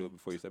you're going to do it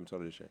before you step into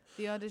audition.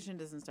 The audition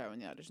doesn't start when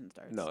the audition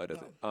starts. No, it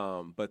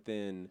doesn't. But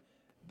then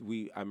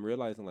I'm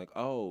realizing, like,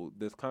 oh,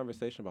 this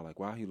conversation about like,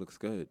 wow, he looks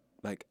good.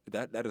 Like,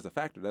 that is a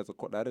factor.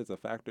 That is a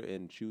factor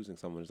in choosing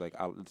someone. It's like,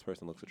 oh, this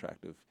person looks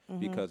attractive,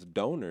 because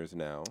donors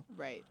now,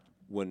 Right.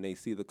 when they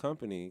see the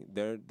company,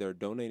 they're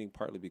donating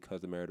partly because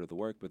of the merit of the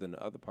work, but then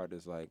the other part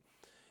is like,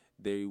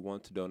 they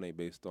want to donate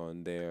based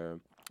on their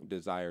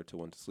desire to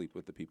want to sleep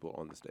with the people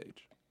on the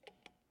stage.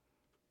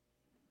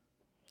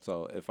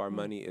 So if our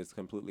money is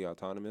completely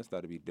autonomous,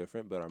 that'd be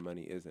different, but our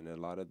money isn't. And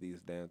a lot of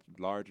these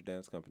large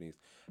dance companies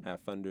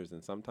have funders,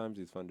 and sometimes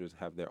these funders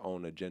have their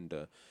own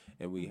agenda,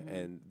 and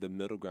and the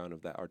middle ground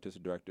of that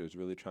artistic director is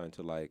really trying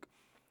to, like,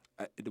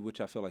 which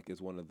I feel like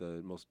is one of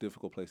the most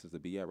difficult places to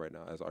be at right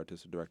now as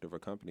artistic director of a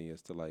company,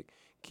 is to like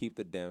keep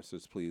the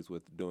dancers pleased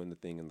with doing the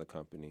thing in the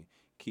company,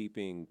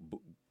 keeping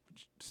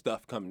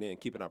stuff coming in,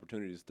 keeping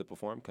opportunities to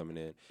perform coming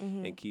in,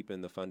 and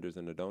keeping the funders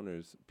and the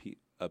donors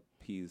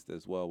appeased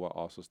as well, while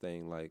also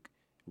staying like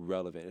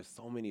relevant. There's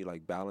so many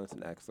like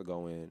balancing acts to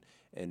go in,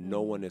 and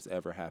no one is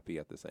ever happy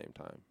at the same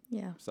time.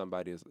 Yeah.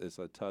 Somebody it's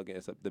a tug,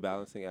 the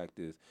balancing act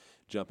is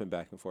jumping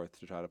back and forth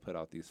to try to put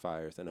out these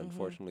fires, and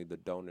unfortunately the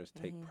donors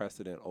take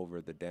precedent over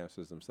the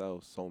dancers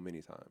themselves so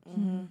many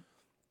times.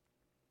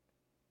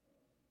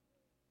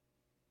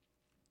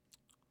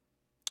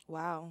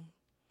 Wow.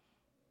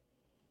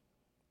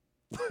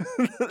 Well,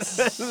 I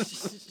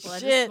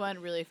Shit. just went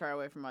really far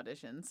away from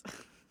auditions.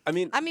 I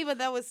mean, But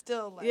that was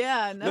still like.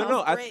 Yeah,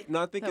 no, I great.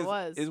 think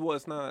That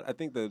it's not. I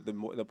think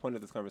the point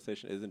of this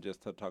conversation isn't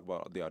just to talk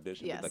about the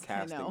audition, but Yes, the I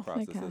casting know.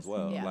 process The as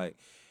well. casting, yeah.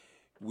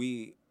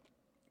 Like,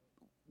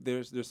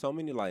 there's so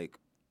many like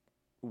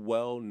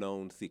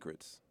well-known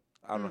secrets.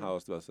 I don't know how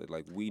else to say it.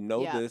 Like, we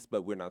know Yeah. this,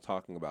 but we're not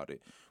talking about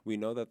it. We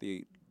know that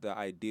the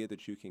idea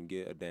that you can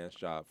get a dance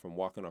job from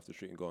walking off the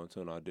street and going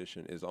to an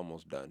audition is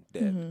almost done,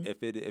 dead.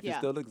 If it Yeah.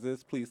 still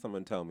exists, please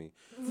someone tell me.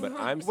 But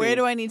I'm Where seeing-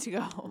 do I need to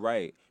go?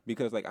 Right,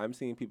 because like I'm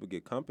seeing people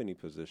get company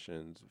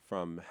positions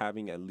from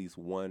having at least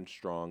one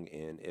strong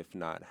in, if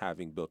not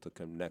having built a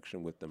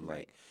connection with them.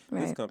 Like,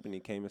 this Right. company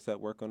came and said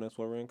work on us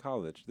while we're in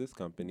college. This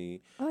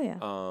company, Oh yeah.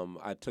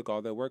 I took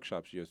all their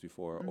workshops years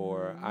before,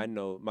 or I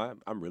know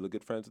I'm really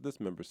good friends with this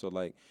member. So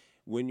like,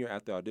 when you're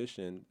at the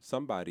audition,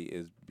 somebody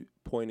is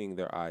pointing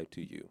their eye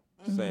to you,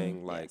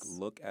 saying like, Yes.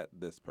 look at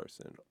this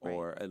person, Right.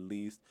 or at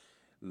least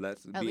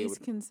let's At be able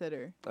least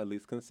consider. at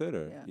least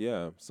consider.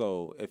 Yeah.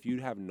 So if you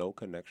have no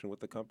connection with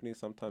the company,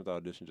 sometimes the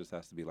audition just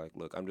has to be like,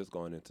 look, I'm just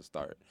going in to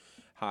start.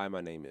 Hi,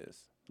 my name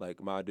is.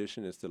 Like, my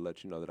audition is to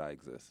let you know that I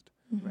exist.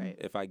 Right.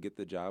 If I get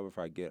the job, if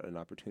I get an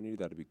opportunity,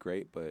 that'd be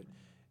great. But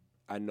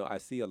I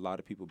see a lot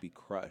of people be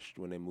crushed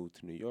when they move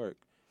to New York,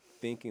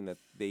 thinking that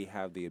they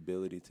have the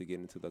ability to get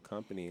into the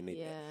company.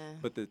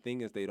 And but the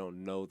thing is, they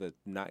don't know that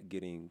not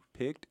getting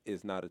picked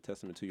is not a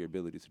testament to your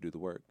ability to do the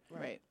work.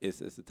 Right. It's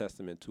a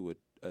testament to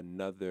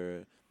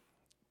another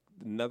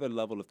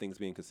level of things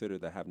being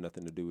considered that have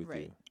nothing to do with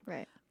Right. you.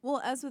 Right.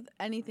 Well, as with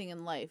anything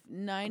in life,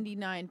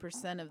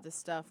 99% of the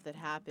stuff that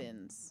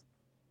happens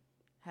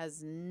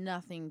has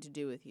nothing to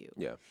do with you.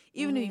 Yeah.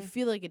 Even if you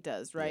feel like it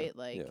does, right? Yeah.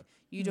 Like, Yeah.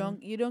 you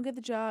don't get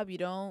the job, you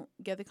don't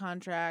get the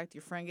contract,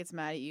 your friend gets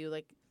mad at you,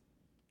 like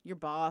your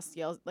boss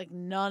yells, like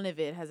none of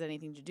it has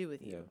anything to do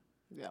with you.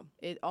 Yeah. Yeah.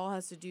 It all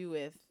has to do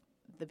with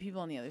the people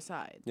on the other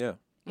side. Yeah.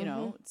 You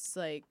know, it's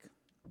like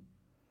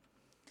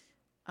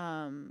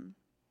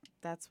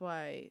that's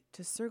why,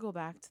 to circle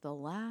back to the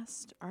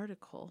last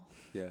article,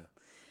 Yeah.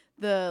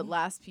 the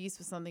last piece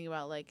was something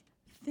about like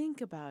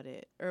think about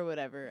it or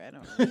whatever. I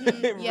don't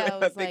know. Yeah, it I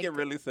was think it like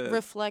really says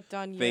reflect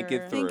on think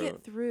your. it Think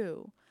it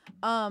through.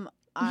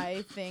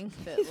 I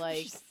think that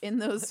like in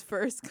those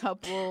first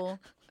couple,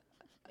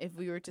 if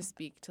we were to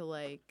speak to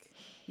like,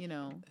 you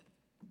know,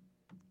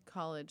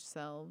 college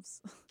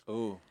selves,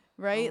 Oh.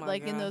 right? my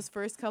Like in God. those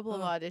first couple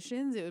of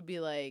auditions, it would be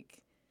like,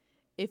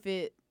 if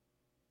it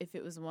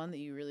was one that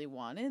you really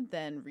wanted,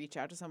 then reach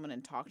out to someone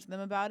and talk to them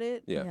about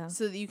it. Yeah.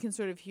 So that you can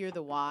sort of hear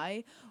the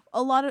why.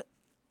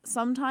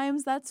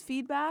 Sometimes that's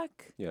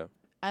feedback. Yeah.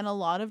 And a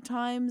lot of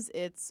times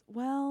it's,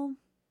 well,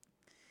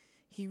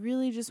 he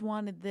really just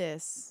wanted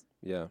this,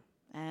 Yeah.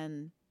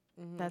 and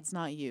that's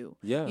not you.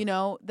 Yeah. You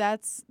know,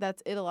 that's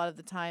it a lot of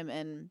the time.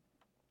 And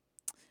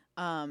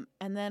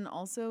then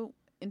also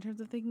in terms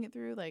of thinking it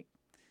through, like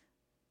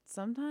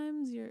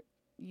sometimes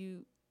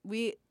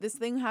this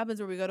thing happens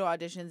where we go to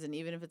auditions, and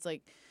even if it's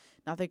like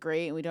not that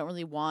great and we don't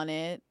really want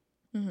it,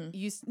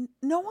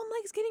 no one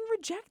likes getting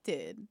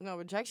rejected. No,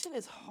 rejection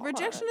is hard.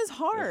 Rejection is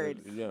hard.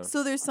 Yeah.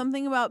 So there's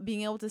something about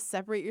being able to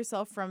separate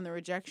yourself from the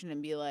rejection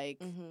and be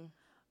like,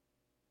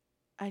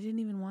 I didn't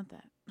even want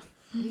that.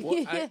 Well,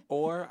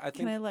 I think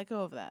Can I let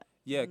go of that?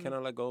 Yeah, can I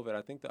let go of it?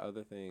 I think the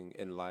other thing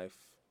in life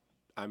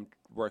I'm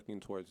working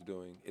towards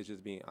doing is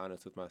just being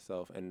honest with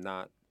myself and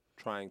not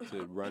trying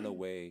to run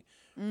away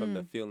from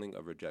the feeling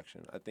of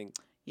rejection. I think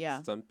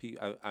some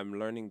people, I'm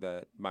learning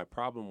that my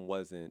problem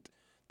wasn't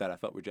that I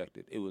felt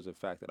rejected. It was the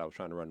fact that I was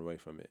trying to run away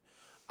from it.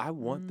 I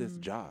want this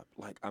job.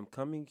 Like, I'm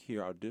coming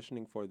here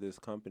auditioning for this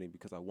company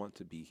because I want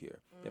to be here.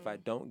 If I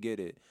don't get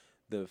it,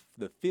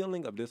 the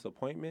feeling of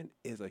disappointment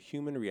is a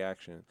human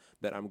reaction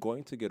that I'm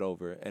going to get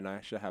over, and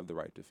I should have the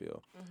right to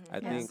feel. I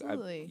think,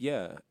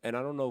 and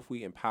I don't know if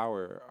we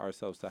empower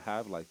ourselves to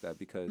have like that,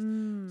 because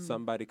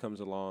somebody comes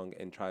along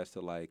and tries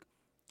to like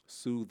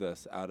soothe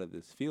us out of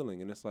this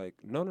feeling, and it's like,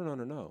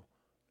 no.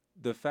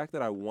 The fact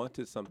that I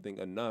wanted something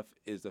enough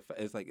is a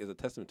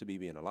testament to me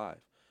being alive.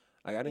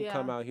 Like, I didn't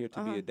come out here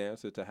to be a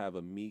dancer to have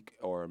a meek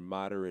or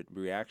moderate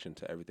reaction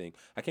to everything.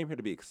 I came here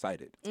to be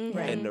excited.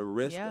 And the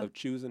risk of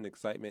choosing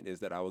excitement is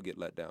that I will get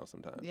let down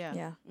sometimes.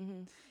 Yeah.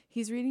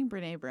 He's reading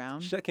Brene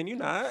Brown. Can you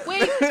not?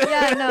 Wait.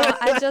 Yeah, no,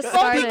 I just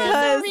started.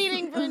 I'm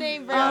reading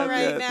Brene Brown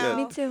right now.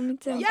 Me too.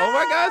 Oh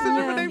my gosh, it's a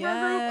Brene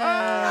Brown group.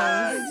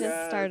 I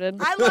just started.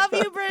 I love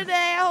you, Brene.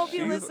 I hope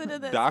you listen to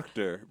this.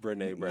 Dr.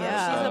 Brene Brown.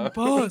 Yeah. She's a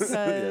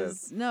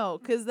boss.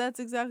 Because that's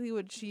exactly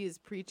what she is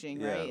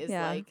preaching, right? Is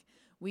like,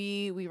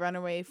 we run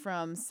away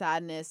from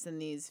sadness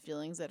and these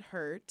feelings that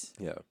hurt.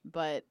 Yeah.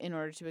 But in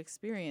order to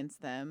experience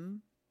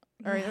them,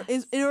 or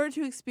in order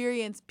to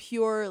experience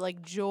pure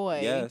like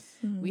joy,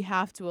 we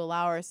have to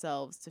allow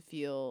ourselves to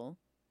feel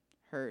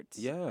hurt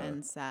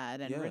and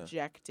sad and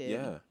rejected.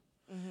 Yeah.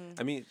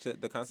 I mean,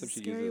 the concept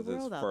she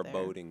uses is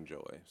foreboding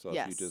joy. So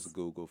if you just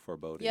Google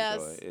foreboding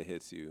joy, it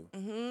hits you.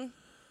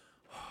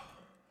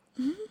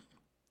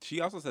 She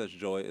also says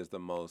joy is the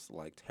most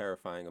like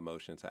terrifying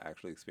emotion to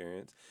actually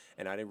experience,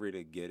 and I didn't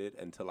really get it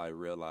until I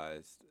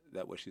realized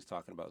that what she's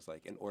talking about is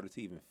like, in order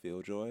to even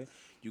feel joy,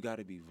 you got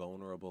to be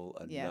vulnerable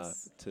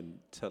enough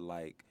to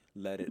like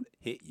let it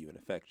hit you and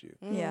affect you.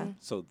 Yeah.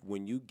 So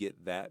when you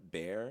get that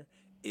bare,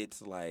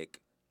 it's like,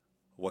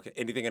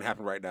 anything can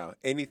happen right now.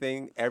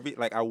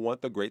 I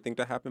want the great thing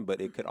to happen, but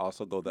it could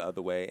also go the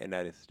other way, and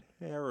that is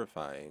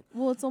terrifying.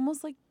 Well, it's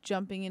almost like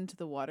jumping into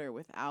the water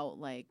without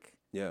like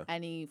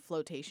any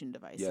flotation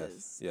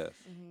devices. Yes.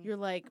 You're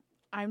like,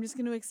 I'm just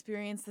going to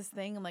experience this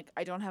thing, and like,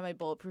 I don't have my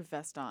bulletproof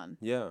vest on.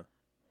 Yeah.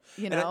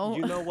 You know?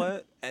 You know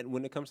what? And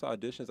when it comes to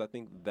auditions, I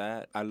think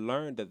that I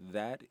learned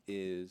that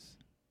is,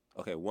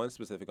 okay, one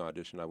specific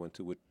audition I went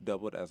to, which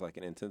doubled as like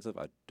an intensive.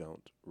 I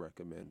don't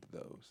recommend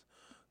those,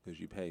 because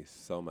you pay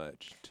so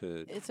much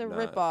to. It's a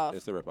ripoff.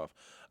 It's a ripoff.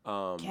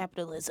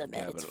 Capitalism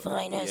at its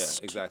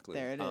finest. Yeah, exactly.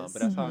 There it is.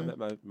 But that's how I met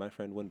my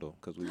friend Wendell,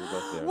 because we were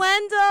both there.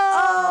 Wendell!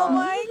 Oh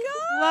my God!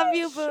 Love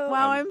you, boo.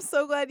 Wow, I'm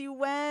so glad you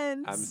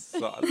went.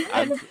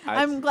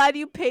 I'm glad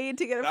you paid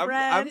to get a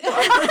friend. I'm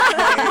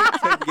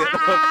to get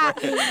a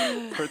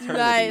friend.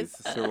 Fraternities,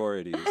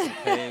 sororities,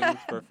 paying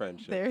for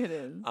friendship. There it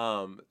is.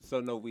 So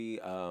no, we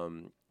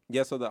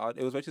so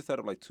it was actually set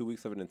up like 2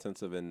 weeks of an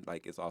intensive, and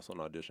like it's also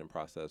an audition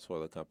process for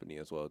the company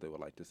as well. They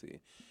would like to see.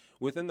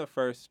 Within the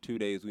first 2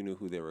 days, we knew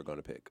who they were going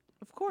to pick.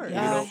 Of course.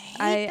 Yeah.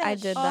 I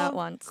did that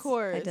once. Of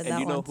course. I did and that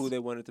you know once. who they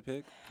wanted to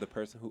pick? The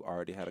person who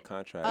already had a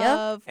contract.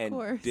 Of and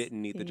course.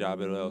 didn't need the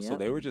job at all. So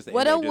they were just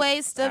What in a there just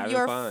waste of having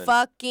your fun.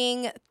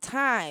 fucking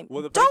time.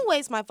 Well, Don't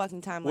waste my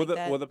fucking time like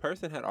that. Well, the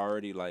person had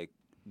already like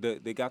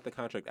they got the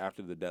contract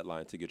after the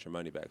deadline to get your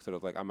money back. So it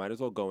was like, I might as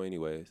well go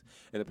anyways.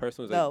 And the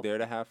person was like there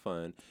to have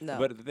fun. No.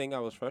 But the thing I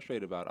was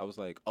frustrated about, I was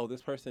like, oh,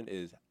 this person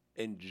is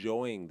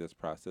enjoying this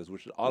process,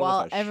 which all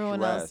of us are everyone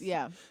stressed.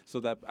 else, So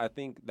that I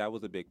think that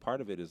was a big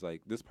part of it, is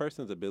like this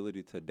person's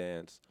ability to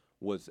dance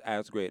was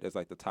as great as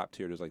like the top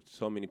tier. There's like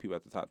so many people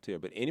at the top tier,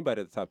 but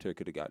anybody at the top tier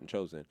could have gotten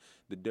chosen.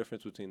 The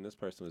difference between this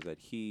person was that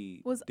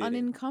he was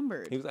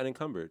unencumbered. He was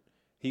unencumbered.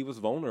 He was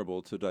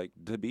vulnerable to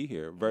be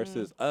here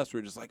versus us.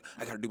 We're just like,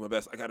 I gotta do my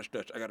best. I gotta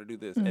stretch. I gotta do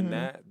this. And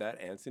that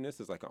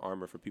antsiness is like an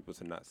armor for people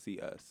to not see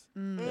us.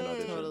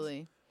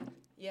 Totally.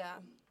 Yeah.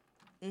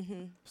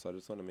 So I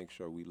just want to make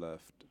sure we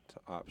left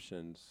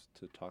options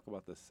to talk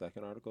about the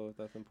second article, if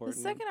that's important.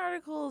 The second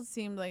article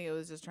seemed like it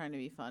was just trying to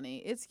be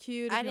funny. It's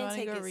cute. I if you didn't want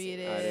to take go it read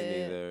serious. it. I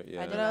didn't either.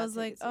 Yeah. But I was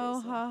like, oh,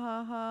 ha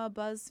ha ha,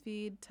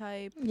 BuzzFeed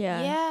type.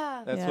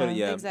 Yeah. That's what.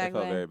 Yeah. Exactly.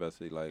 It felt very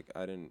BuzzFeed. Like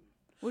I didn't.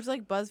 Which,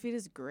 like, BuzzFeed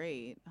is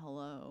great.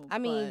 Hello. I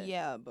mean,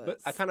 but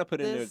I kind of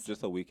put in there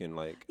just so we can,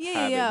 like, yeah,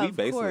 have yeah, it. We of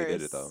basically course.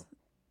 did it, though.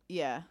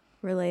 Yeah.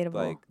 Relatable.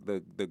 Like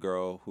the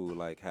girl who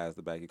like has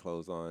the baggy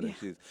clothes on, Yeah. and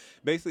she's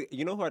basically,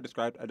 you know who I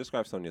described? I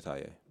described Sonia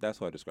Taye. That's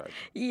who I described. her.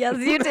 Yes,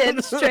 you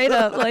did. Straight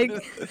up. Like,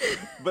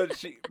 But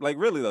she, like,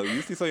 really though,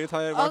 you see Sonia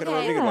Taye walking around,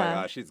 Okay. niggas like,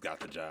 Yeah. ah, she's got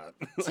the job.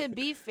 To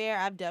be fair,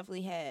 I've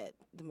definitely had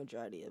the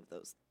majority of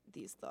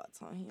these thoughts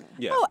on here.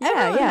 Yeah. Oh, Yeah,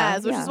 everyone yeah,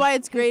 has, which yeah. is why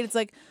it's great. It's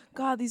like,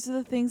 God, these are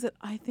the things that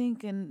I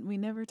think and we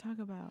never talk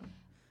about.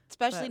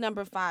 Especially But-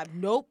 number 5.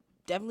 Nope.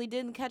 Definitely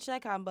didn't catch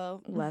that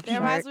combo. Left That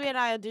reminds shark. me when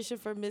I auditioned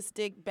for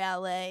Mystic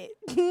Ballet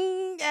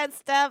at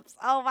Steps.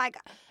 Oh my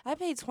God. I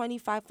paid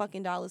 $25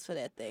 fucking for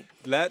that thing.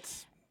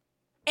 Let's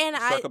And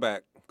circle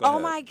back. Go oh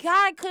ahead. my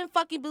God, I couldn't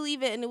fucking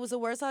believe it. And it was the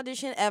worst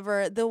audition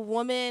ever. The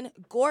woman,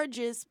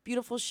 gorgeous,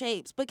 beautiful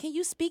shapes. But can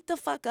you speak the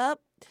fuck up?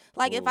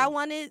 Like, if I Ooh.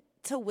 wanted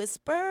to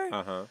whisper,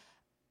 Uh-huh.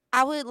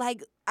 I would,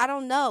 like, I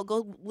don't know,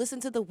 go listen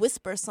to the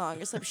Whisper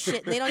song or some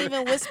shit. They don't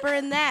even whisper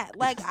in that.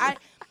 Like,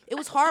 it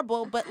was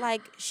horrible, but,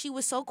 like, she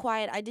was so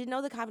quiet. I didn't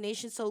know the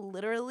combination, so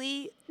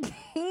literally,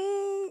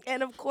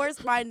 and of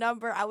course, my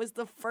number, I was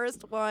the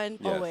first one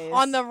Yes. Always.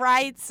 on the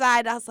right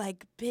side. I was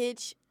like,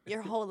 bitch,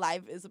 your whole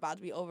life is about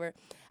to be over.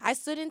 I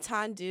stood in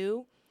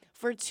tendu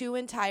for 2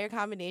 entire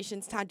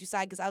combinations, tendu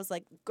side, because I was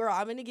like, girl,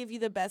 I'm going to give you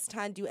the best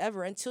tendu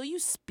ever. Until you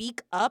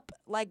speak up,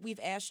 like we've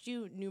asked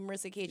you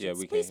numerous occasions, Yeah,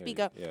 we please can't speak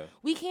hear up. you. Yeah.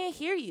 We can't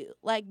hear you.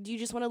 Like, do you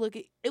just want to look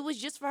at, it was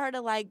just for her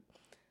to, like,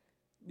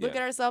 look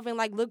Yeah. at herself and,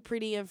 like, look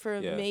pretty, and for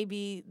Yeah.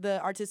 maybe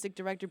the artistic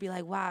director be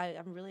like, wow,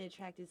 I'm really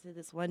attracted to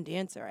this one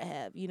dancer I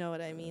have. You know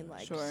what I mean?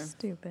 Like, Sure.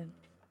 Stupid.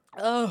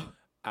 oh.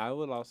 I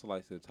would also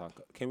like to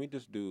talk. Can we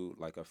just do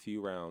like a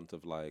few rounds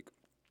of like,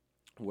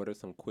 what are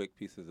some quick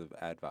pieces of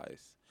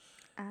advice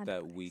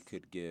that we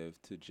could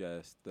give to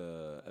just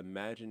the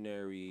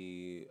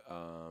imaginary,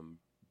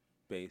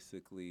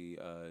 basically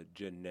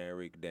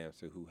generic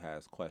dancer who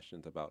has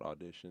questions about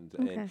auditions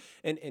Okay. and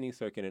in any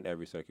circuit and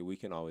every circuit? We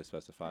can always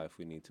specify if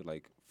we need to,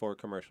 like for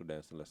commercial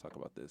dancing, let's talk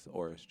about this,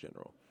 or it's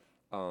general.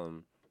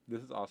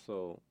 This is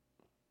also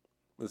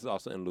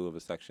in lieu of a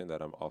section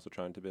that I'm also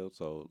trying to build.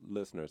 So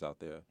listeners out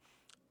there,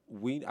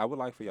 I would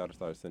like for y'all to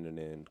start sending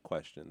in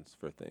questions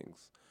for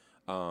things.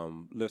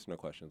 Listener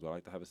questions. I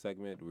like to have a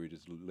segment where we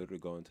just literally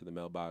go into the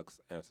mailbox,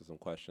 answer some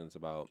questions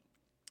about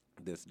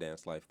this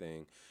dance life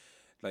thing.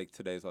 Like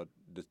today's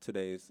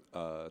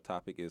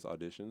topic is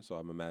auditions, so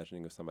I'm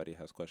imagining if somebody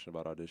has questions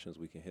about auditions,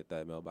 we can hit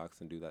that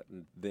mailbox and do that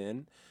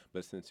then.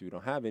 But since we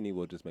don't have any,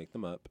 we'll just make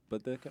them up.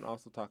 But they can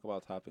also talk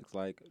about topics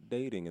like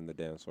dating in the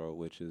dance world,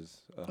 which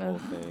is a whole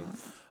thing.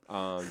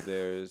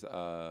 There's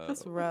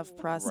That's a rough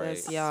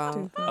process, right. y'all.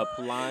 Stupid.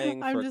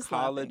 applying I'm for just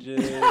laughing.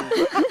 colleges.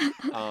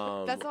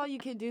 That's all you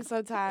can do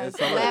sometimes. it's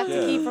so much, Laugh to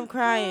yeah. keep from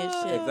crying.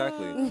 Shit.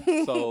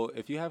 Exactly. So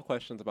if you have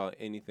questions about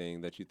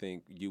anything that you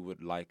think you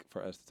would like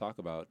for us to talk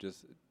about,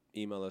 just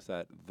email us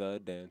at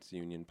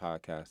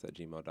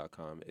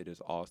thedanceunionpodcast@gmail.com. It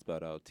is all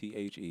spelled out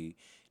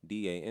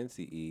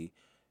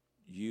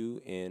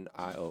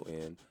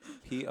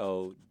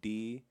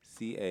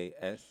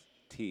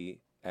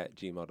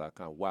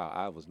TheDanceUnionPodcast@gmail.com. Wow,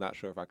 I was not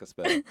sure if I could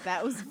spell.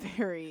 That was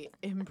very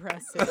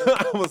impressive.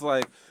 I was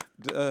like,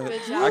 Good I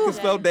job, can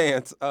spell Jay.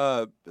 dance.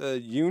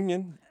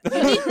 Union.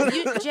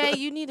 Jay,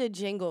 you need a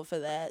jingle for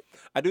that.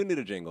 I do need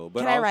a jingle,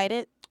 but Can I write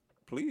it?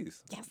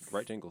 Please. Yes.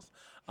 Write jingles.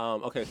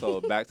 Okay,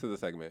 so back to the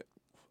segment.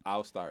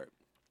 I'll start.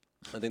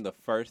 I think the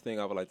first thing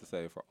I would like to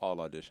say for all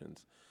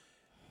auditions,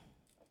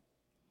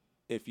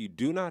 if you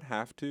do not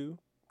have to,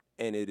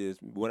 and it is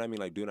what I mean,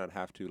 like do not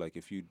have to, like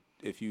if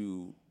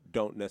you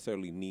don't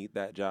necessarily need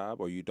that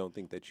job or you don't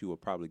think that you will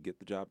probably get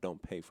the job,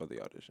 don't pay for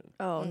the audition.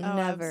 Oh, Oh,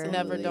 never. absolutely.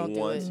 Never, don't do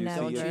Once it. you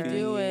Never. see Don't your you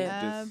do fee, it.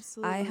 just-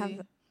 Absolutely. I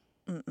have.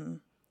 Mm-mm.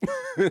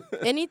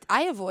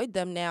 I avoid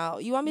them now.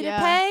 You want me Yeah.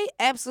 to pay?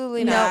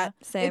 Absolutely No. not.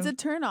 Same. It's a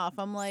turnoff.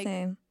 I'm like,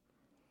 Same.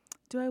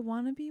 do I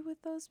want to be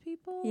with those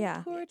people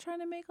Yeah. who are trying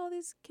to make all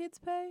these kids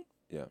pay?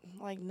 Yeah.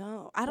 Like,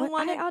 no. I don't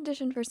want I to.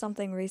 auditioned for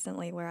something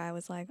recently where I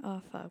was like,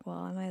 oh fuck, well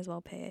I might as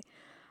well pay it.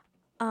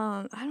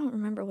 I don't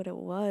remember what it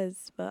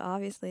was, but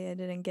obviously I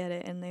didn't get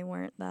it, and they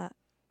weren't that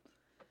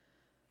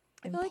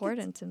feel like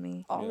important to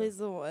me. Always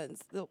the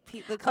ones. The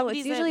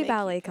companies that usually make you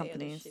ballet pay are the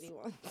companies. shitty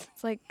ones.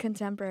 It's like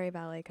contemporary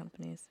ballet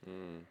companies,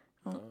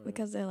 Oh,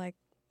 because they're like,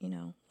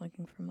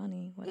 looking for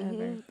money, whatever.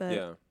 Mhm. But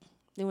yeah,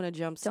 They want to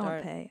jump don't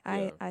start. pay.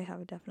 Yeah. I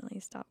have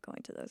definitely stopped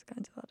going to those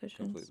kinds of auditions.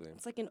 completely.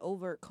 It's like an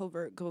overt,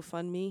 covert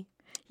GoFundMe.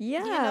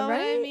 Yeah, You know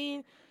right. what I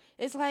mean?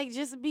 It's like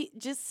just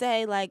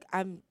say like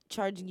I'm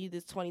charging you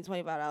this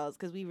 $25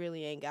 because we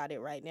really ain't got it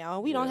right now,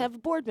 and we don't Yeah.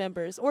 have board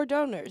members or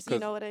donors. You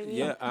 'Cause, know what I mean?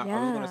 Yeah, I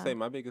was gonna Yeah. say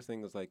my biggest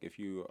thing is like if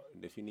you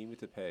need me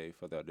to pay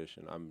for the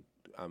audition,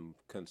 I'm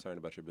concerned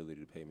about your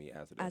ability to pay me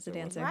as a dancer. As a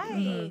dancer. Right.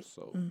 whatsoever.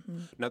 So Mm-hmm.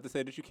 not to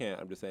say that you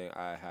can't. I'm just saying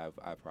I have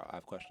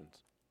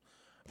questions.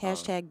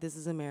 Hashtag This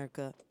is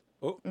America.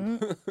 Oh,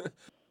 Mm.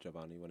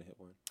 Giovanni, you want to hit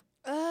one?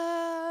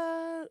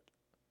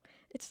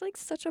 It's like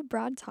such a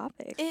broad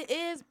topic. It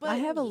is, but I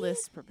have a yeah,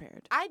 list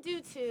prepared. I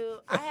do too.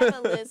 I have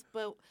a list,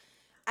 but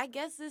I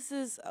guess this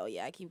is. Oh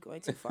yeah, I keep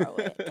going too far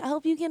away. I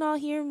hope you can all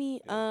hear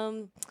me.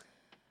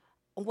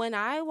 When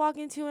I walk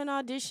into an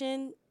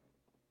audition,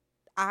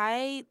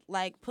 I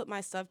like put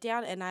my stuff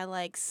down and I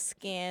like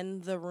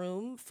scan the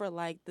room for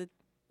like the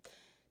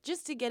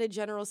just to get a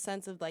general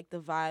sense of like the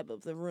vibe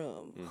of the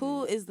room.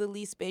 Who is the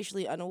least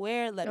spatially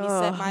unaware? Let me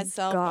set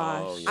myself.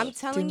 Gosh. Oh, I'm yes.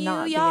 telling Do you,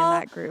 not be in y'all,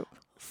 that group.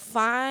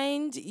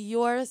 find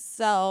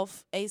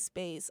yourself a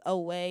space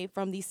away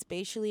from these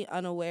spatially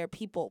unaware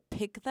people.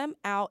 Pick them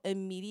out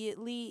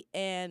immediately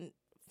and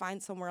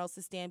find somewhere else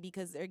to stand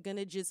because they're going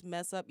to just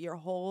mess up your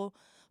whole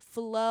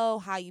flow,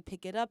 how you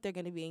pick it up. They're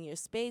going to be in your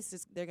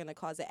space. They're going to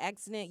cause an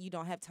accident. You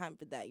don't have time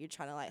for that. You're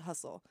trying to like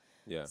hustle.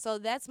 Yeah. So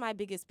that's my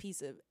biggest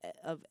piece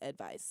of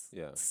advice.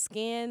 Yeah.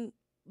 Scan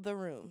the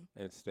room.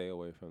 And stay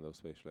away from those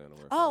spatially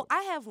unaware. Oh, folks.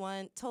 I have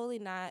one totally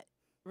not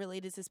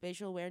related to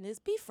spatial awareness.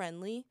 Be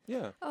friendly.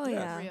 Yeah. Oh,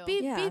 yes. yeah.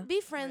 Real. Yeah. Be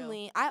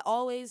friendly. I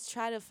always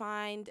try to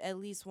find at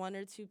least one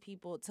or two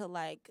people to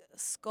like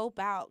scope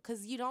out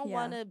because you don't Yeah.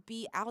 want to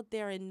be out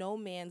there in no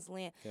man's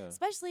land, Yeah.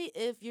 especially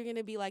if you're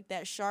gonna be like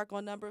that shark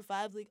on number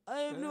 5. Like I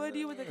have no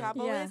idea what the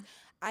combo Yeah. is.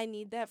 I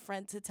need that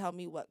friend to tell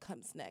me what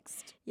comes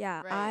next.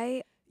 Yeah,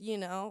 Right. You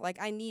know, like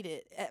I need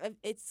it.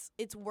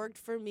 It's worked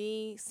for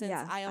me since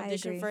Yeah, I I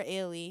auditioned agree. for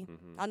Ailey.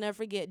 Mhm. I'll never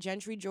forget.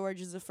 Gentry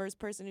George is the first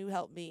person who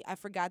helped me. I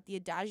forgot the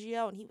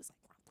adagio, and he was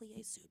like,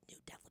 "Plie suit, new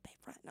développé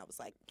front," and I was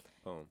like,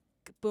 Boom.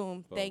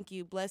 "Boom, Boom. thank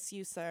you, bless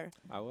you, sir."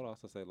 I would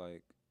also say,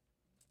 like,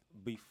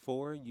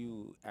 before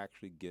you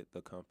actually get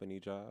the company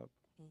job,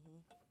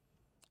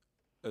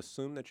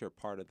 assume that you're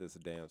part of this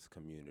dance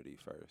community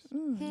first.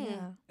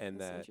 Yeah. And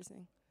That's that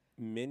interesting.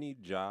 many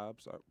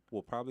jobs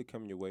will probably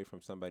come your way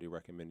from somebody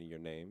recommending your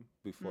name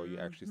before you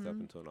actually step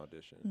into an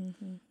audition.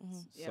 Mm-hmm.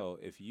 Yep. So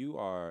if you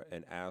are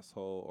an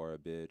asshole or a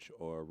bitch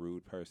or a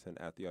rude person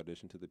at the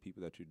audition to the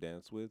people that you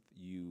dance with,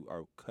 you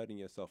are cutting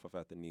yourself off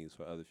at the knees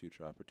for other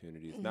future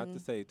opportunities. Not to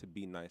say to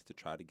be nice to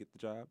try to get the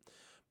job,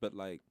 but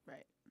like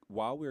Right.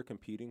 while we're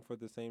competing for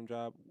the same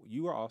job,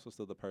 you are also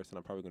still the person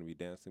I'm probably going to be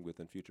dancing with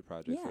in future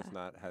projects. Yeah. That's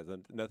not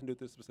nothing to do with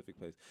this specific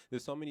place.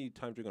 There's so many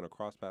times you're going to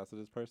cross paths with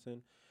this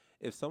person.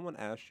 If someone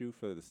asks you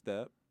for the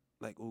step,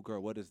 like, "Oh,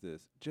 girl, what is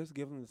this?" Just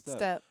give them the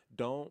step.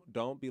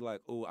 Don't be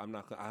like, "Oh, I'm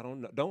not. I don't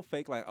know." Don't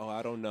fake like, "Oh,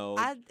 I don't know."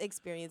 I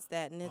experienced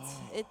that, and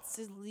it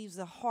just leaves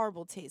a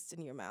horrible taste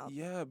in your mouth.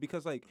 Yeah,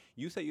 because like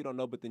you say you don't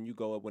know, but then you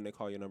go up when they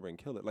call your number and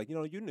kill it. Like, you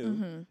know, you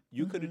knew.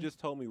 You could have just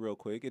told me real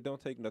quick. It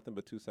don't take nothing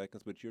but 2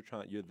 seconds, but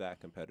you're that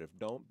competitive.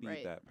 Don't be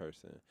Right. that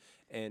person.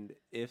 And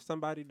if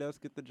somebody does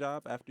get the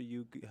job after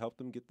you help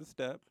them get the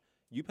step,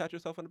 you pat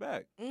yourself on the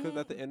back because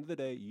at the end of the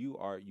day, you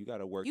got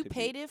to work. You to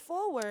paid it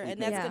forward, and paid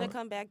that's it gonna forward.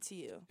 come back to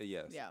you.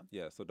 Yes. Yeah.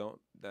 Yeah. So don't.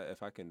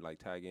 If I can like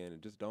tag in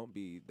and just don't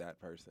be that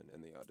person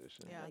in the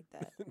audition. Yeah. I like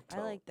that. I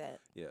Don't. like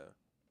that. Yeah.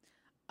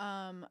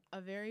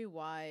 A very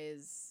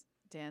wise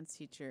dance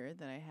teacher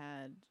that I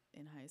had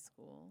in high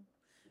school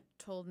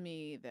told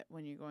me that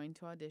when you're going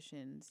to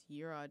auditions,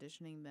 you're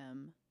auditioning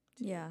them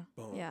too. Yeah.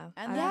 Boom. Yeah.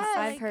 And I've, that's,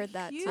 I've like, heard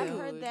that huge. I've too.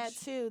 heard that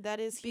too. That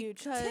is huge.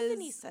 Because-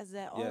 Tiffany says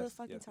that all the Yes,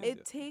 fucking yes, time. yes,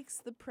 It takes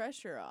the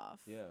pressure off.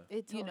 Yeah.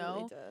 It totally you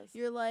know, does.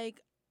 You're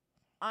like,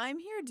 I'm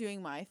here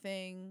doing my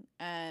thing,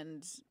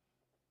 and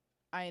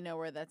I know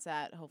where that's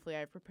at. Hopefully,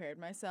 I've prepared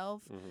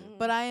myself. Mhm.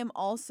 But I am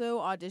also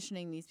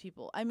auditioning these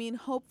people. I mean,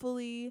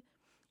 hopefully,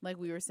 like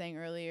we were saying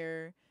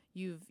earlier,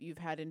 you've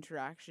had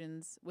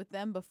interactions with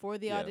them before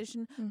the Yeah.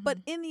 audition. But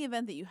in the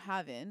event that you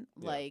haven't,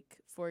 like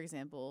for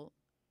example,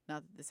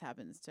 not that this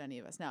happens to any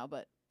of us now,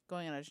 but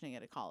going and auditioning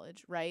at a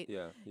college, right?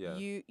 Yeah. Yeah.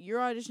 You're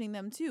auditioning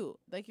them too.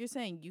 Like you're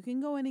saying, you can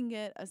go in and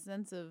get a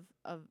sense of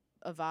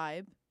a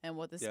vibe and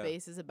what the Yeah.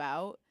 space is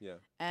about, Yeah.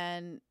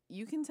 and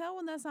you can tell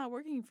when that's not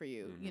working for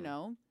you. You Mhm.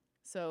 know,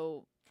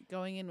 so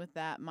going in with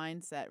that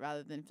mindset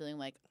rather than feeling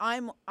like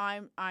I'm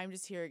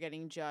just here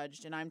getting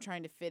judged and I'm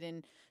trying to fit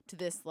in to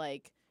this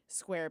like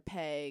square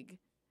peg.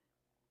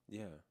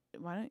 Yeah.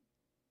 Why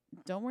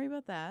don't worry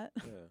about that.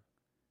 Yeah.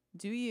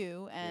 Do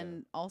you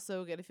and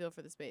also get a feel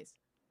for the space.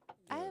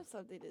 I Yeah. have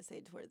something to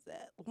say towards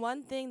that.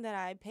 One thing that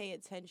I pay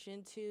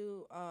attention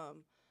to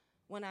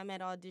when I'm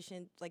at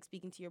audition, like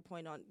speaking to your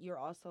point on you're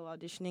also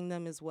auditioning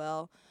them as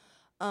well.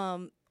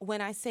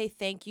 When I say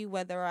thank you,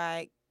 whether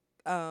I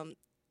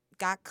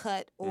got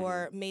cut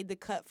or made the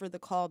cut for the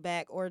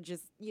callback or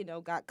just,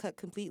 got cut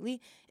completely,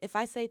 if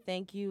I say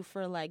thank you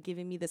for like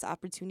giving me this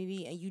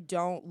opportunity and you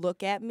don't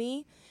look at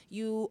me,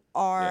 you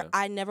are, Yeah.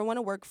 I never want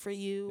to work for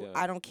you. Yeah.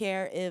 I don't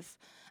care if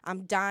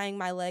I'm dying,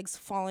 my legs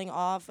falling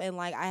off, and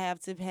like I have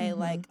to pay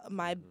like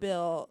my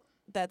bill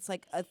that's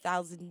like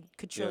 $1,000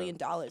 quadrillion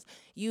dollars.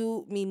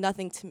 You mean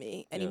nothing to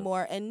me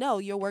anymore. And no,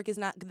 your work is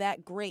not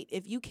that great.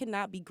 If you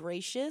cannot be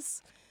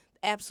gracious,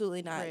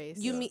 absolutely not. Grace.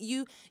 You Yeah.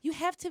 mean you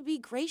have to be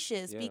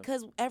gracious Yeah.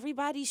 because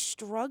everybody's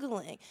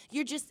struggling.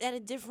 You're just at a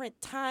different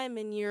time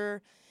in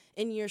your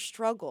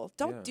struggle.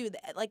 Don't Yeah. do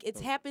that. Like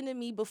it's happened to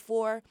me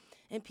before,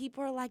 and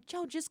people are like,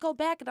 "Joe, just go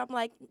back." And I'm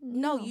like,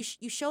 "No, No. you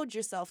showed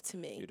yourself to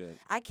me. You did.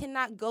 I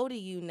cannot go to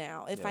you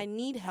now if Yeah. I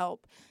need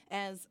help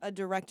as a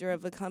director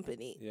of a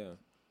company. Yeah.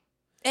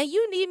 And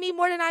you need me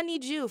more than I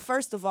need you,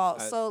 first of all.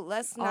 I- so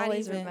let's not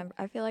Always even remember.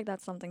 I feel like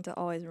that's something to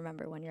always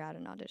remember when you're at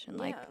an audition.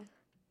 Like, Yeah.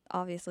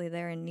 obviously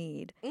they're in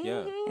need,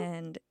 Yeah.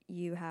 and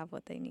you have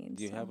what they need.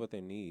 You so. have what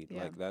they need.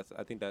 Yeah. Like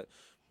I think that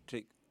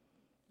take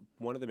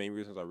one of the main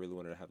reasons I really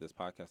wanted to have this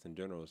podcast in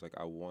general is like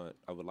I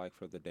would like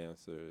for the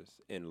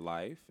dancers in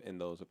life and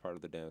those a part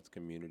of the dance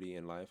community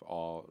in life,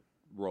 all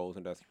roles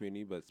in dance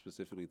community, but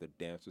specifically the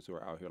dancers who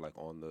are out here like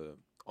on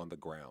the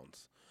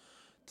grounds,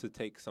 to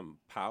take some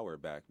power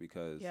back,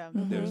 because Yeah.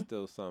 there's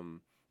Mhm.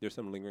 still there's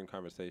some lingering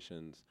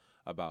conversations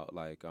about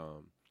like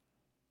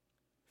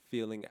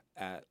feeling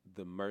at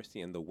the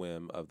mercy and the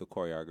whim of the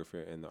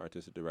choreographer and the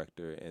artistic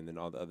director and then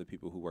all the other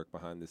people who work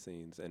behind the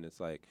scenes. And it's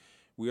like,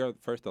 we are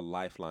first the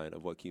lifeline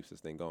of what keeps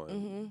this thing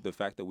going. Mhm. The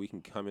fact that we can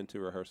come into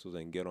rehearsals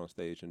and get on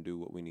stage and do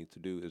what we need to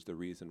do is the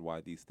reason why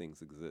these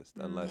things exist.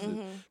 Unless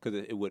Mhm. because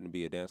it wouldn't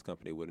be a dance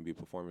company, it wouldn't be a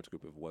performance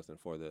group if it wasn't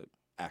for the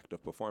act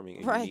of performing,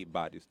 and Right. you need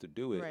bodies to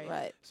do it. Right.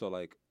 Right. So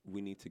like we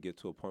need to get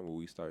to a point where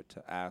we start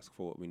to ask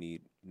for what we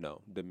need,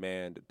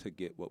 demand to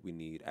get what we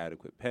need,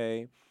 adequate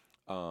pay,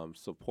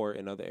 support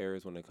in other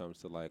areas when it comes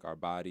to like our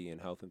body and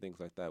health and things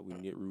like that.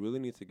 We really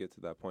need to get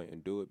to that point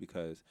and do it,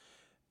 because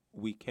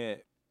we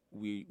can't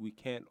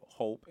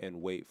hope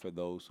and wait for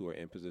those who are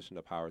in position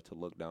of power to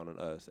look down on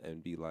us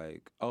and be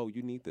like, oh,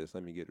 you need this,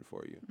 let me get it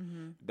for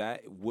you.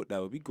 That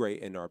would be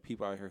great, and there are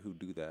people out here who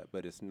do that,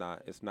 but it's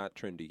not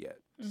trendy yet.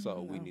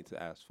 So we need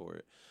to ask for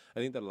it. I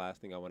think the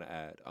last thing I want to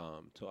add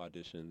to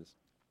auditions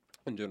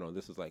in general,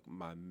 this is like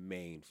my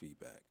main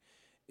feedback,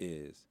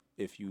 is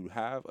if you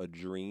have a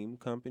dream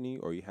company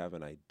or you have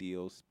an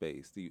ideal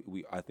space,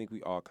 I think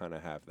we all kind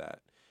of have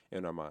that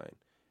in our mind.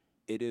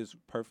 It is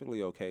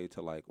perfectly okay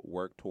to like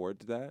work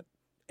towards that,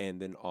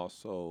 and then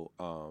also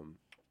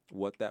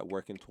what that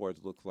working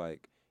towards looks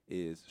like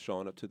is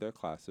showing up to their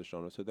classes,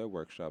 showing up to their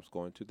workshops,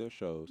 going to their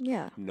shows,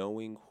 Yeah.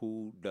 knowing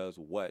who does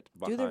what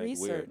Do the behind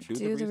where. research.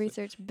 Do the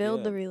research,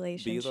 build the Yeah.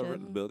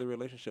 relationship. Build a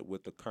relationship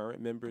with the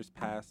current members,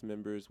 past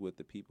members, with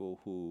the people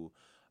who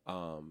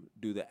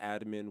do the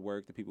admin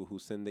work, the people who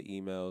send the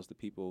emails, the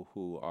people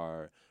who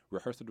are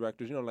rehearsal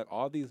directors, like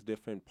all these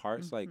different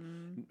parts. Like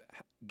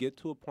get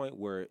to a point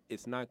where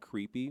it's not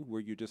creepy,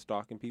 where you're just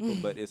stalking people,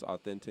 but it's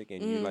authentic,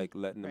 and you like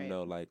letting them Right.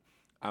 know like,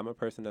 I'm a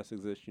person that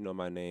exists, you know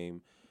my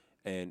name,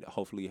 and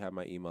hopefully you have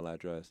my email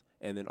address,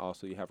 and then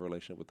also you have a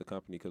relationship with the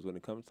company, because when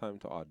it comes time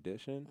to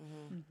audition,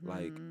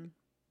 like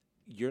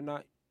you're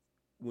not,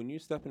 when you're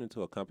stepping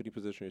into a company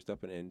position, you're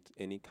stepping in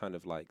any kind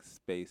of like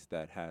space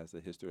that has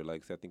a history of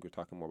legacy. I think we're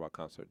talking more about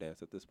concert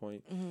dance at this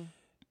point.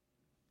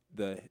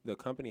 The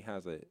company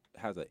has a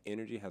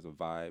energy, has a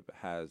vibe,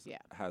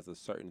 has a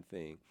certain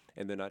thing,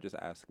 and they're not just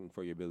asking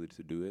for your ability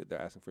to do it.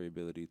 They're asking for your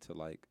ability to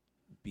like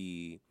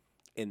be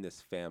in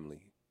this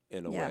family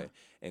in a Yeah. way.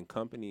 And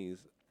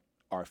companies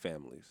are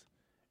families,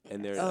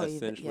 and they're Oh,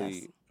 essentially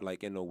yes.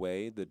 like, in a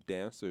way, the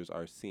dancers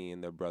are seeing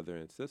their brother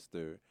and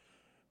sister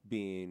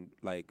being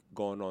like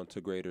going on to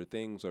greater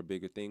things or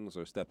bigger things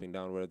or stepping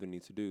down, whatever they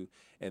need to do,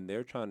 and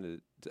they're trying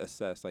to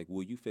assess like,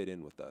 will you fit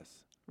in with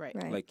us? Right.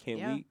 Right. Like,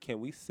 Yeah. can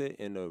we sit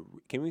in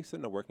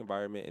a work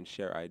environment and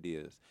share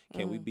ideas?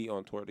 Can we be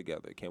on tour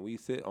together? Can we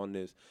sit on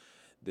this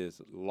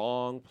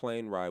long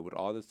plane ride with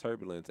all this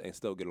turbulence and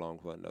still get along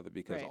with one another?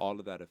 Because Right. all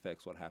of that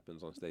affects what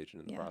happens on stage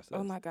and in the Yeah. process.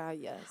 Oh my God,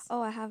 yes.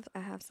 Oh, I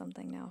have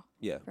something now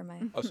Yeah. for my.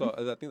 So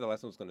I think the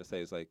last thing I was going to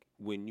say is like,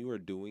 when you are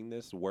doing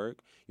this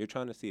work, you're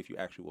trying to see if you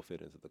actually will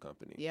fit into the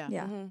company. Yeah.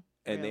 Yeah. And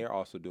Real. they are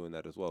also doing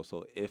that as well.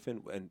 So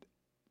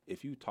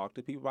if you talk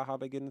to people about how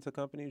they get into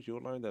companies, you'll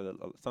learn that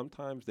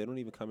sometimes they don't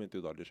even come in through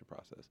the audition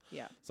process.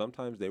 Yeah.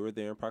 Sometimes they were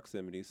there in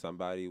proximity.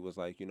 Somebody was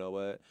like, you know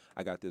what,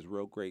 I got this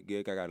real great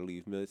gig. I got to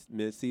leave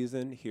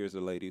mid-season. Here's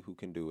a lady who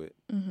can do it.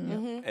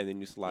 Mm-hmm. And then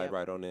you slide Yep.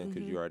 right on in,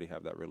 because you already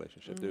have that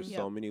relationship. There's Yep.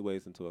 so many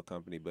ways into a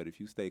company, but if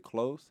you stay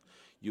close,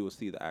 you will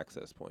see the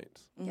access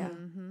points. Yeah.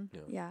 Mm-hmm.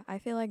 Yeah. I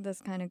feel like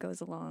this kind of goes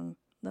along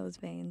those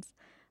veins.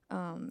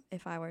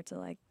 If I were to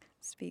like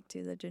speak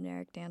to the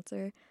generic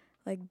dancer,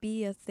 like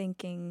be a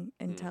thinking,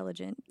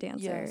 intelligent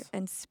dancer Yes.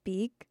 and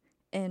speak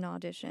in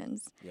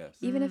auditions. Yes.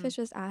 Even if it's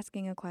just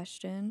asking a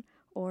question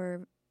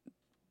or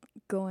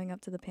going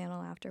up to the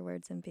panel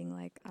afterwards and being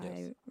like, I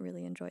Yes.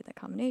 really enjoyed that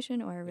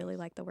combination, or I really Yes.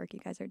 like the work you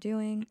guys are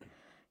doing,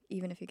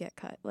 even if you get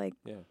cut. Like,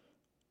 Yeah.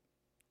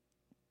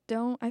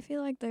 I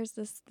feel like there's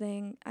this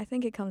thing, I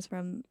think it comes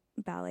from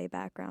ballet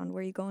background,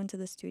 where you go into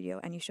the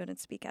studio and you shouldn't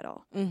speak at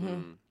all.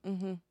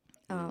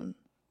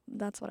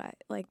 That's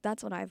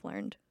what I've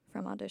learned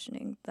from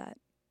auditioning, that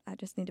I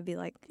just need to be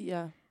like,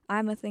 Yeah.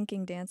 I'm a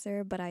thinking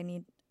dancer, but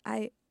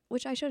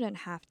which I shouldn't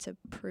have to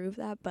prove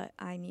that, but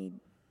I need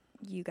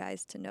you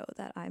guys to know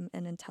that I'm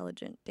an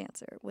intelligent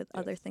dancer with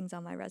other Yes. things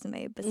on my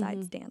resume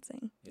besides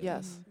dancing.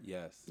 Yes.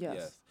 Yes. Yes.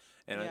 Yes.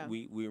 And Yeah.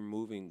 we've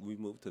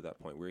moved to that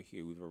point. We're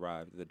here. We've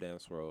arrived. The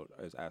dance world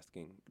is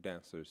asking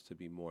dancers to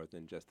be more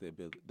than just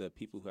the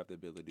people who have the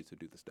ability to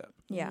do the step.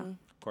 Yeah.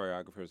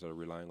 Choreographers are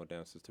relying on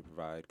dancers to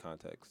provide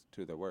context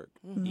to their work,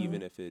 Mm-hmm.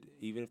 even if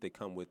they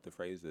come with the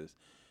phrases.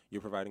 You're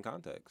providing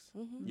context.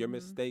 Your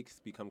mistakes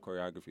become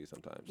choreography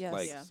sometimes. Yes.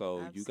 Like, Yeah,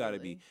 so you got to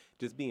be, absolutely.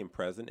 just being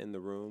present in the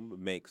room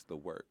makes the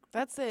work.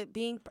 That's it.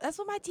 That's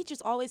what my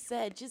teachers always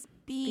said. Just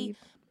be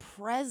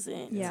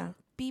present. Yeah.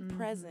 be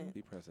present.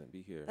 Be present.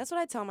 Be here. That's what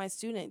I tell my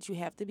students. You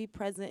have to be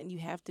present and you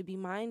have to be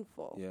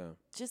mindful. Yeah.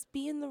 Just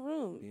be in the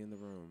room. Be in the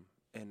room.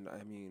 And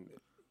I mean,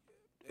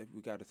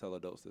 we got to tell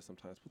adults this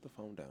sometimes. Put the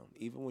phone down,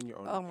 even when you're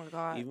on. Oh my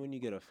God. Even when you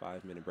get a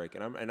 5-minute break,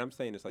 and I'm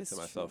saying this like It's to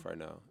myself true. right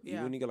now. Yeah.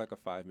 Even when you get like a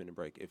 5-minute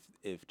break,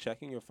 if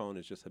checking your phone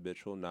is just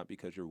habitual, not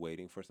because you're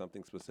waiting for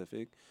something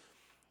specific,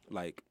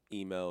 like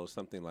email,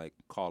 something like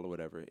call or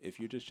whatever. If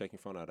you're just checking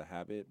phone out of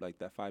habit, like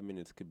that 5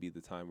 minutes could be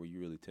the time where you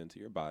really tend to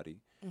your body,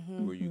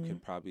 where you can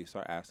probably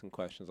start asking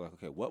questions like,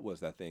 okay, what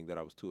was that thing that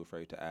I was too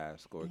afraid to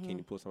ask, or can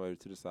you pull somebody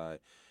to the side?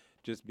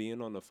 Just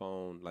being on the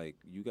phone, like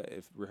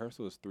if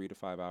rehearsal is 3 to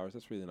 5 hours,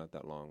 that's really not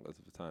that long of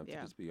a time to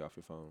Yeah. just be off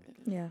your phone.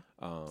 Yeah.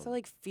 So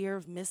like fear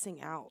of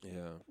missing out.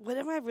 Yeah. What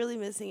am I really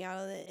missing out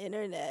on the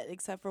internet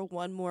except for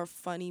one more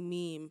funny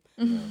meme?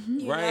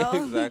 You Right,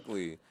 know?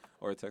 exactly.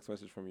 Or a text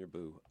message from your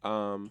boo.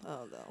 Oh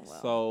no,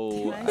 well.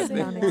 So Can I say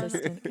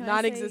Non-existent. Can I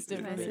Non-existent say,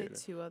 can I for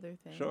say me. 2 other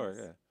things? Sure,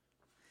 yeah.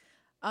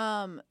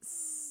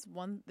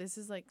 One, this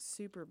is like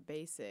super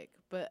basic,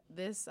 but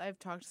this I've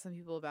talked to some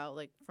people about,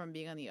 like from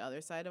being on the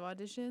other side of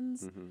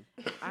auditions,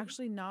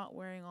 actually not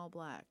wearing all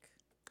black.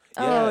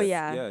 Oh, Yes,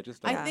 yeah. Yeah,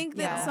 just I don't. think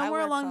that Yeah. I somewhere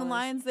wear along the colors.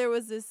 lines there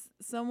was this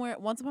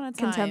once upon a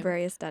time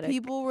Contemporary aesthetic.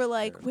 people were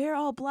like, Yeah. we're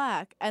all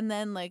black, and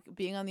then like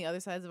being on the other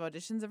sides of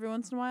auditions every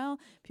once in a while,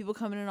 people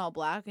come in all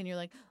black, and you're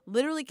like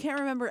literally can't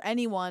remember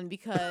anyone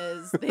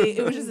because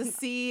it was just a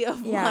sea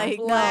of Yeah, like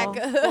black.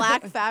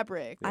 black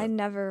fabric. Yeah. I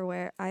never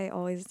wear. I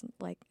always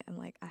I'm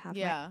like I have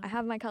Yeah. I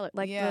have my color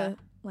like Yeah.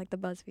 the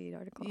BuzzFeed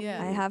article.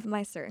 Yeah. I have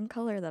my certain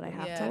color that I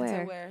have Yeah. to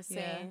wear. To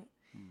Yeah. same.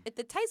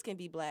 The tights can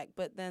be black,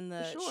 but then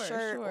the Sure,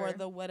 shirt or sure.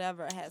 the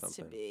whatever has Something.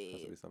 to Has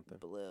be to be something.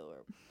 blue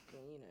or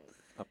you know.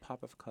 A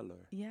pop of color.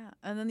 Yeah.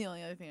 And then the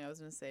only other thing I was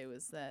going to say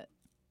was that,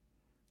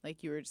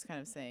 like you were just kind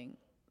of saying,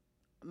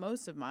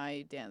 most of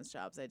my dance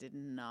jobs I did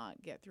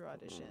not get through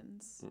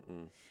auditions.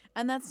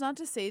 And that's not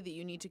to say that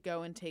you need to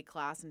go and take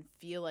class and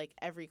feel like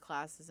every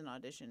class is an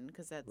audition,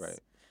 because that's Right.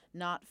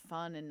 not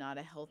fun and not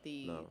a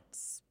healthy No.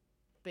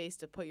 space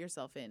to put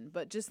yourself in.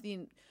 But just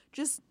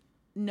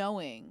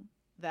knowing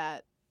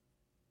that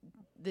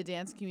the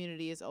dance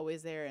community is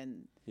always there,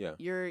 and Yeah.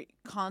 you're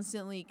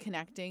constantly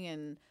connecting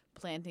and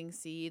planting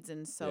seeds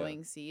and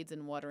sowing seeds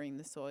and watering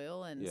the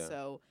soil, and Yeah.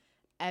 so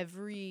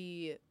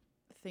every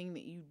thing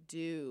that you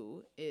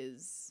do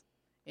is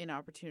an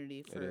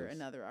opportunity for is.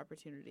 another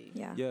opportunity.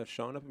 Yeah. Yeah,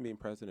 showing up and being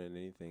present in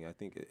anything. I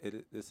think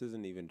this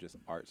isn't even just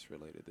arts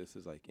related. This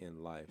is like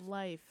in life.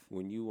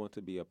 When you want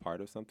to be a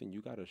part of something,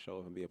 you got to show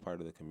up and be a part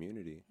of the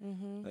community.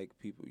 Like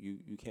people,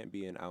 you can't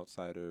be an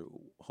outsider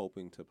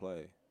hoping to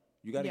play.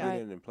 You got to Yeah.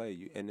 get in and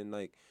play. And then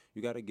like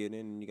you got to get in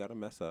and you got to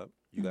mess up.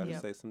 You got to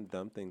Yep. say some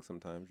dumb things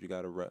sometimes. You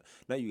got to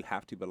not you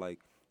have to, but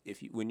like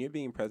when you're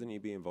being present, you're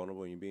being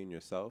vulnerable, and you're being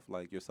yourself.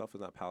 Like yourself is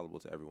not palatable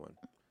to everyone.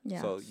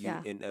 Yeah. So you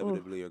yeah.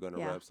 inevitably are going to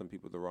yeah. rub some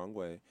people the wrong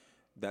way.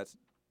 That's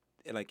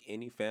like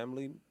any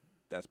family.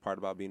 That's part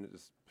about being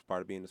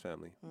part of being this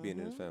family. Being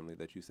in this family,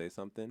 that you say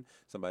something,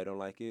 somebody don't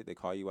like it, they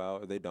call you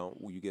out, or they don't.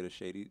 You get a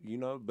shady,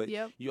 But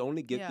Yep. you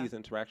only get Yeah. these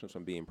interactions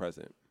from being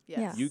present. Yes.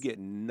 Yeah. You get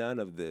none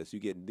of this. You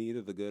get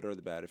neither the good or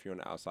the bad if you're on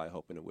the outside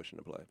hoping and wishing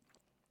to play.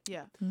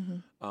 Yeah.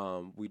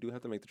 We do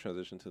have to make the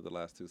transition to the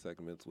last 2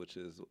 segments, which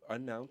is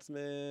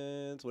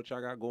announcements, which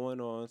I got going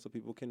on so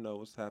people can know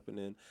what's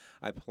happening.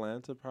 I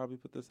plan to probably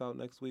put this out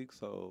next week,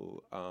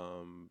 so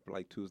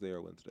like Tuesday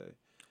or Wednesday.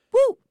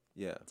 Woo!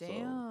 Yeah.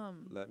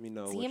 Damn. So let me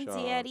know what Team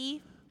y'all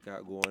Daddy.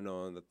 got going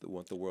on that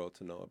want the world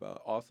to know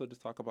about. Also,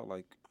 just talk about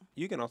like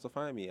you can also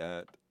find me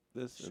at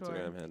this Sure.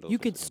 Instagram handle. You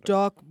could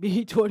stalk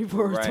me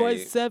 24 Right.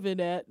 twice 7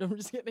 at. I'm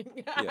just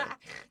kidding. Yeah.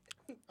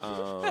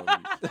 Oh my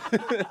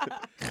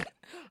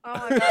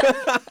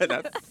god.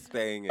 That's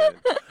staying in.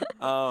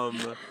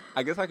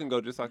 I guess I can go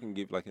just so I can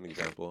give like an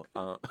example.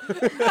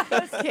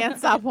 Can't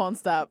stop, won't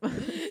stop.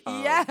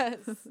 Yes.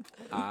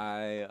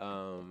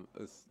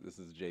 This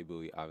is Jay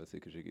Bowie, obviously,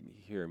 because you can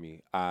hear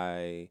me.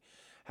 I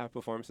have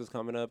performances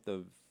coming up.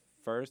 The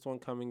first one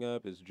coming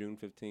up is June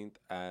 15th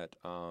at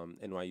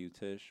NYU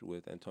Tisch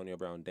with Antonio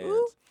Brown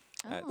Dance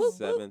at Oh.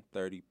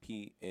 7:30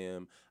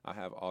 p.m. I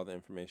have all the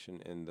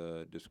information in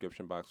the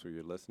description box where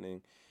you're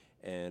listening.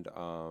 And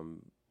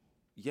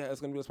yeah,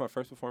 it's gonna be my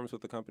first performance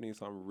with the company,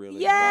 so I'm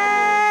really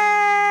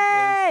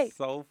excited. Yay! It's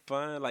so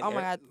fun. Like, Oh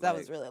my god, that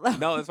was really loud.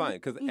 no, it's fine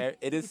because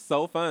it is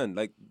so fun.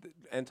 Like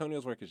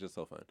Antonio's work is just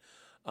so fun,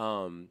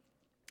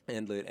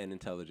 and lit and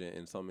intelligent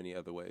in so many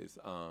other ways.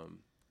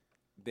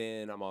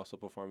 Then I'm also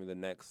performing the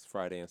next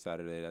Friday and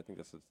Saturday. I think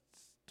that's the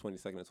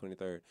 22nd and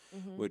 23rd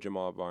with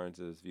Jamal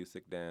Barnes's View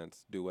Sick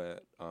Dance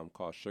duet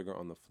called Sugar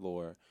on the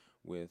Floor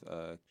with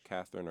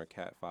Catherine or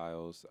Cat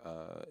Files.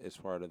 It's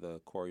part of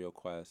the Choreo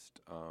Quest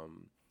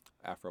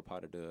Afro Pas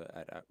de Deux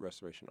at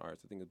Restoration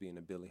Arts. I think it'll be in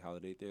the Billie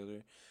Holiday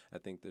Theater. I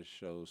think the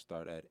shows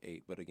start at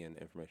 8, but again,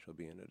 the information will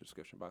be in the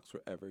description box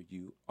wherever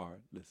you are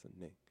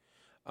listening.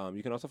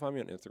 You can also find me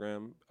on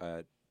Instagram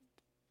at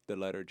the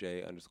letter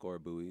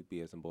J_Bowie, B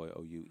as in boy,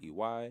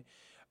 OUEY.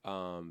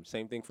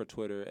 Same thing for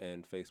Twitter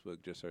and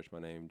Facebook. Just search my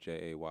name,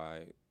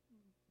 JAYBOUEY.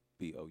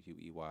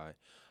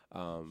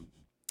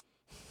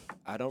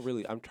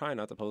 I'm trying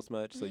not to post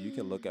much, so you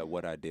can look at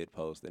what I did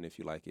post, and if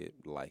you like it,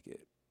 like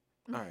it.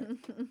 All right.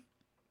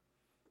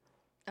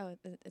 Oh,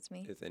 it's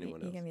me. It's anyone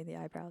You else. give me the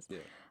eyebrows.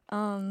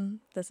 Yeah.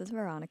 This is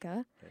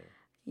Veronica. Hey.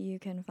 You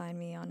can find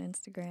me on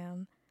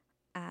Instagram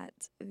at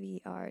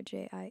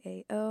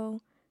VRJIAO.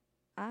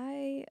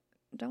 I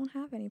don't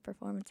have any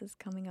performances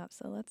coming up,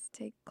 so let's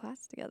take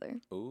class together.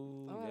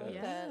 Ooh, Oh, I yes.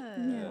 like that.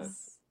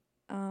 Yes.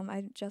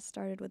 I just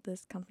started with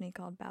this company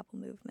called Babel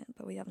Movement,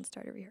 but we haven't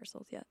started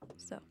rehearsals yet.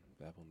 So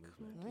Babel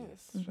movement. Cool.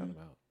 Yes. Nice. Shout Mhm.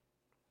 them out.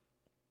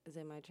 Is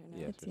it my turn now?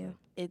 Yes, It's your you. turn.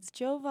 It's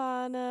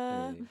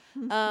Giovanna.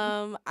 Hey.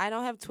 I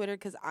don't have Twitter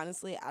because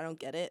honestly, I don't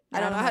get it. Yeah,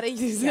 I don't know how to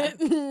use yeah.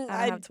 it. I don't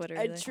have Twitter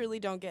I either. truly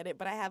don't get it,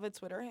 but I have a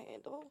Twitter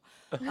handle.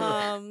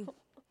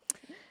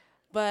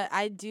 But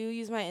I do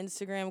use my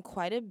Instagram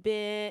quite a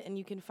bit, and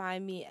you can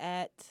find me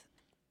at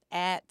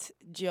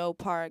Joe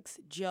Parks,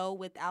 Joe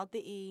without the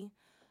E.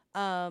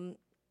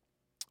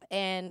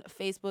 And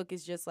Facebook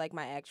is just like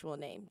my actual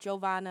name,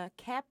 Giovanna,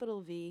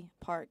 capital V,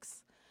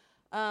 Parks.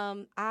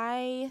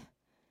 I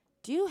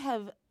do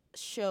have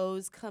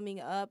shows coming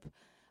up.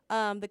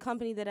 The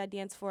company that I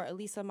dance for,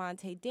 Elisa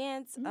Monte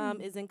Dance,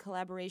 is in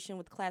collaboration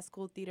with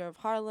Classical Theater of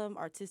Harlem,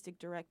 artistic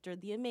director,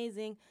 the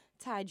amazing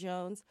Ty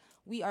Jones.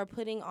 We are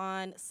putting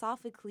on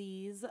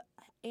Sophocles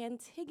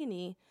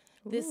Antigone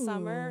this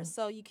summer, Ooh.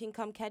 so you can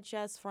come catch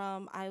us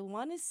from, I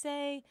want to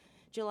say,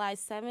 July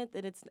 7th,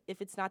 and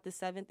if it's not the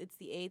 7th, it's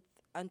the 8th,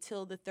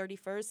 until the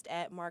 31st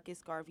at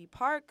Marcus Garvey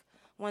Park,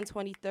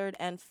 123rd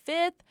and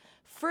 5th.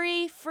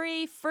 Free,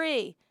 free,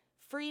 free.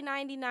 Free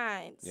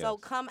 99. So Yes.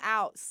 come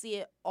out, see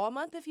it all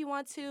month if you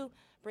want to.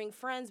 Bring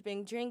friends,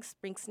 bring drinks,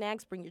 bring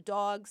snacks, bring your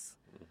dogs.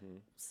 Mm-hmm.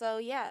 So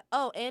yeah.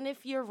 Oh, and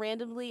if you're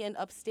randomly in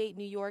upstate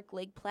New York,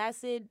 Lake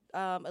Placid,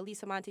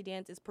 Elisa Monte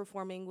Dance is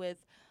performing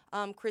with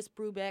Chris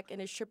Brubeck and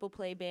his triple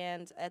play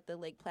band at the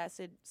Lake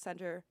Placid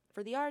Center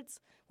for the Arts,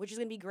 which is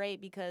gonna be great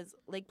because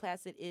Lake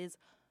Placid is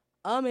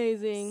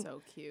amazing.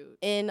 So cute.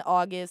 In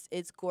August,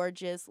 it's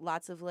gorgeous,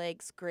 lots of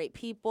lakes, great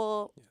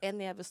people, and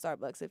they have a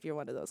Starbucks if you're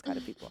one of those kind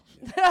of people.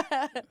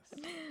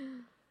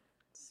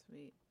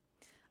 Sweet.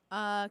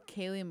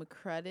 Kaylee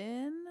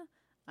McCrudden.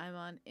 I'm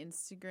on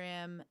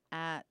Instagram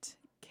at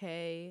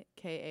Kay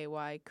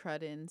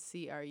Crudden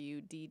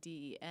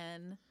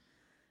CRUDDEN.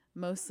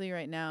 Mostly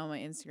right now, my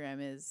Instagram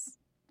is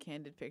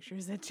candid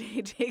pictures that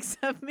Jay takes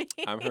of me.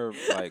 I'm her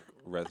like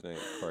resident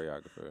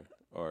choreographer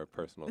or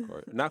personal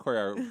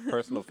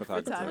personal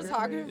photographer.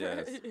 Photographer.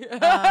 Yes.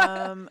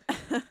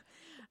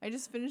 I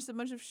just finished a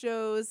bunch of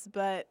shows,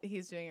 but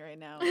he's doing it right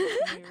now.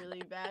 It's gonna be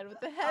really bad with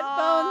the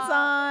headphones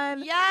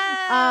on.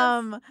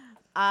 Yes.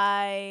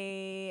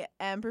 I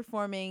am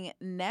performing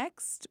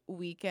next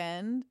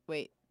weekend.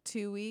 Wait,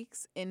 2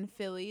 weeks in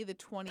Philly, the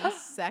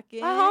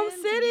 22nd. My home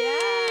city.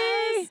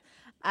 Yes,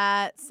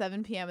 at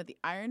 7 p.m. at the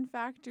Iron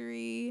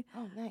Factory.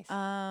 Oh, nice.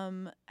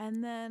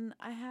 And then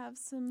I have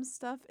some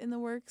stuff in the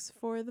works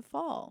for the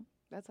fall.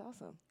 That's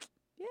awesome.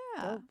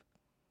 Yeah. Dope.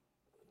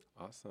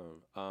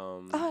 Awesome.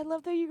 Oh, I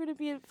love that you're gonna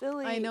be in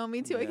Philly. I know,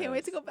 me too. I can't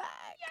wait to Yes. go back.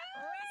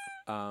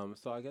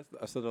 So I guess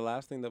so. The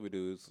last thing that we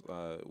do is,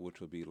 which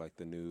will be like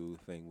the new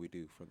thing we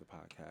do for the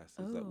podcast,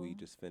 is that we Oh.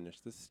 just finish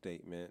the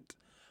statement.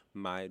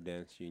 My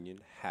dance union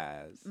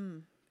has,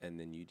 Mm. and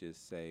then you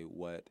just say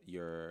what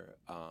your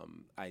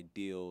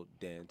ideal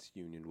dance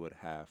union would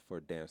have for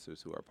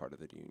dancers who are part of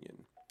the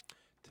union.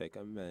 Take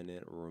a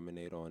minute,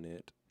 ruminate on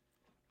it.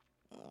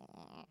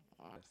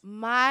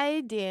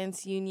 My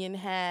dance union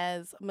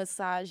has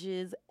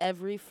massages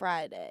every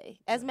Friday.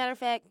 As a matter of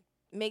fact,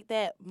 make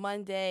that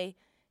Monday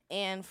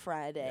and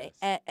Friday. Yes.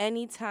 At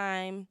any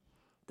time,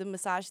 the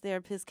massage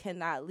therapist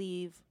cannot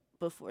leave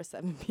before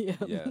 7 p.m.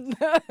 Yes.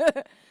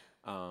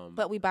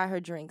 But we buy her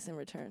drinks in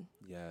return.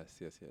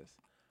 Yes. If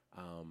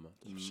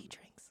she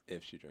drinks.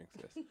 If she drinks,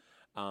 yes.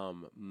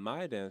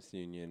 My dance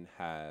union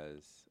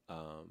has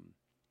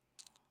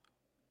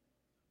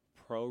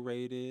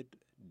prorated,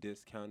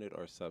 discounted,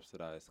 or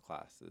subsidized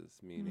classes,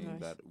 meaning Nice.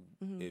 that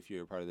Mhm. if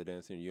you're a part of the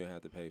dance union, you don't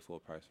have to pay full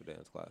price for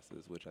dance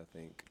classes, which I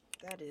think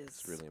That is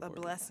it's really a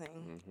important.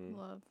 blessing.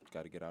 Love.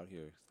 Got to get out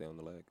here, stay on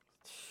the leg.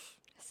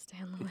 Stay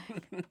on the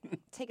leg.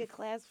 Take a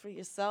class for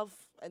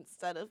yourself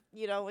instead of,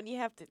 when you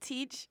have to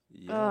teach.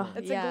 Yeah.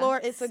 It's Yeah.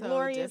 It's a So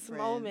glorious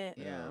different. moment.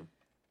 Yeah.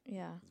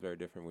 Yeah. It's very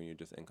different when you're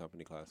just in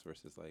company class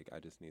versus like I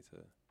just need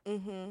to,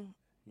 Mm-hmm.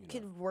 you know.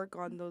 Could work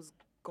on those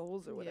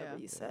goals or whatever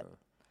Yeah. you set.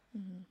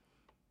 Mm-hmm.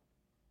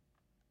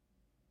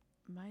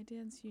 My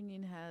dance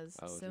union has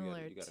Oh,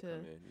 similar you gotta to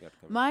come in. You gotta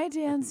come in. my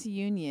dance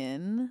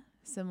union,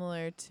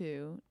 similar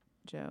to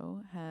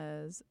Joe,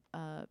 has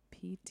a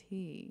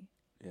PT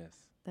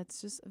Yes,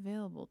 that's just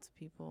available to it's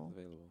people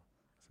available.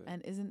 That's it.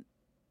 and isn't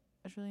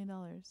 $1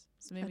 trillion.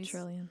 So maybe $1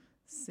 trillion.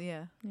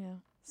 Yeah, Yeah.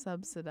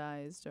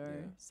 subsidized or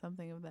Yeah.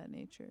 something of that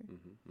nature.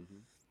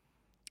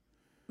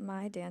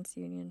 My dance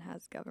union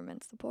has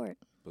government support.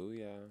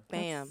 Booyah.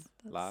 Bam.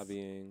 That's-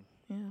 Lobbying,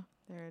 Yeah.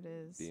 There it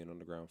is. being on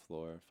the ground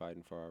floor,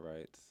 fighting for our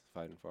rights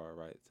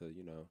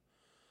to,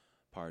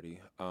 party.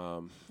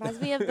 Reminds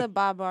me of the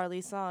Bob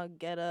Marley song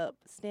 "Get Up,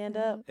 Stand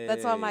Up."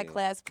 That's on my Hey.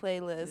 class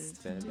playlist.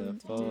 Stand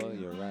up for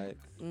your rights.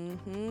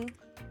 Mm-hmm.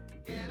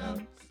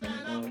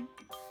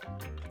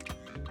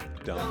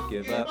 Don't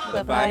give up the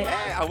the fight. fight.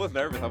 Hey, I was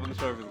nervous. I wasn't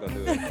sure if he was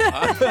gonna do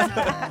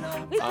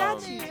it. We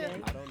got you, I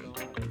Jay. don't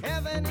know.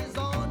 Heaven is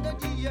under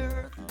the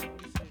earth.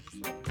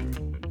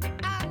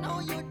 I know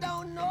you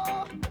don't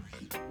know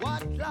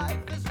what life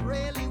is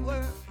really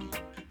worth.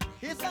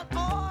 It's not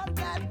all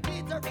that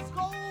glitter is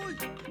gold.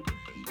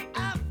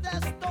 Half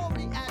the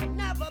story had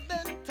never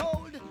been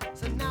told.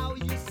 So now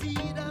you see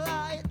the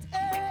light.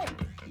 Hey,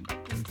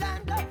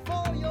 stand up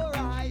for your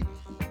right.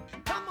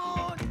 Come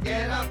on,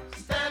 get up,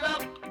 stand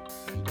up.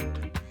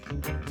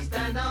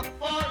 Stand up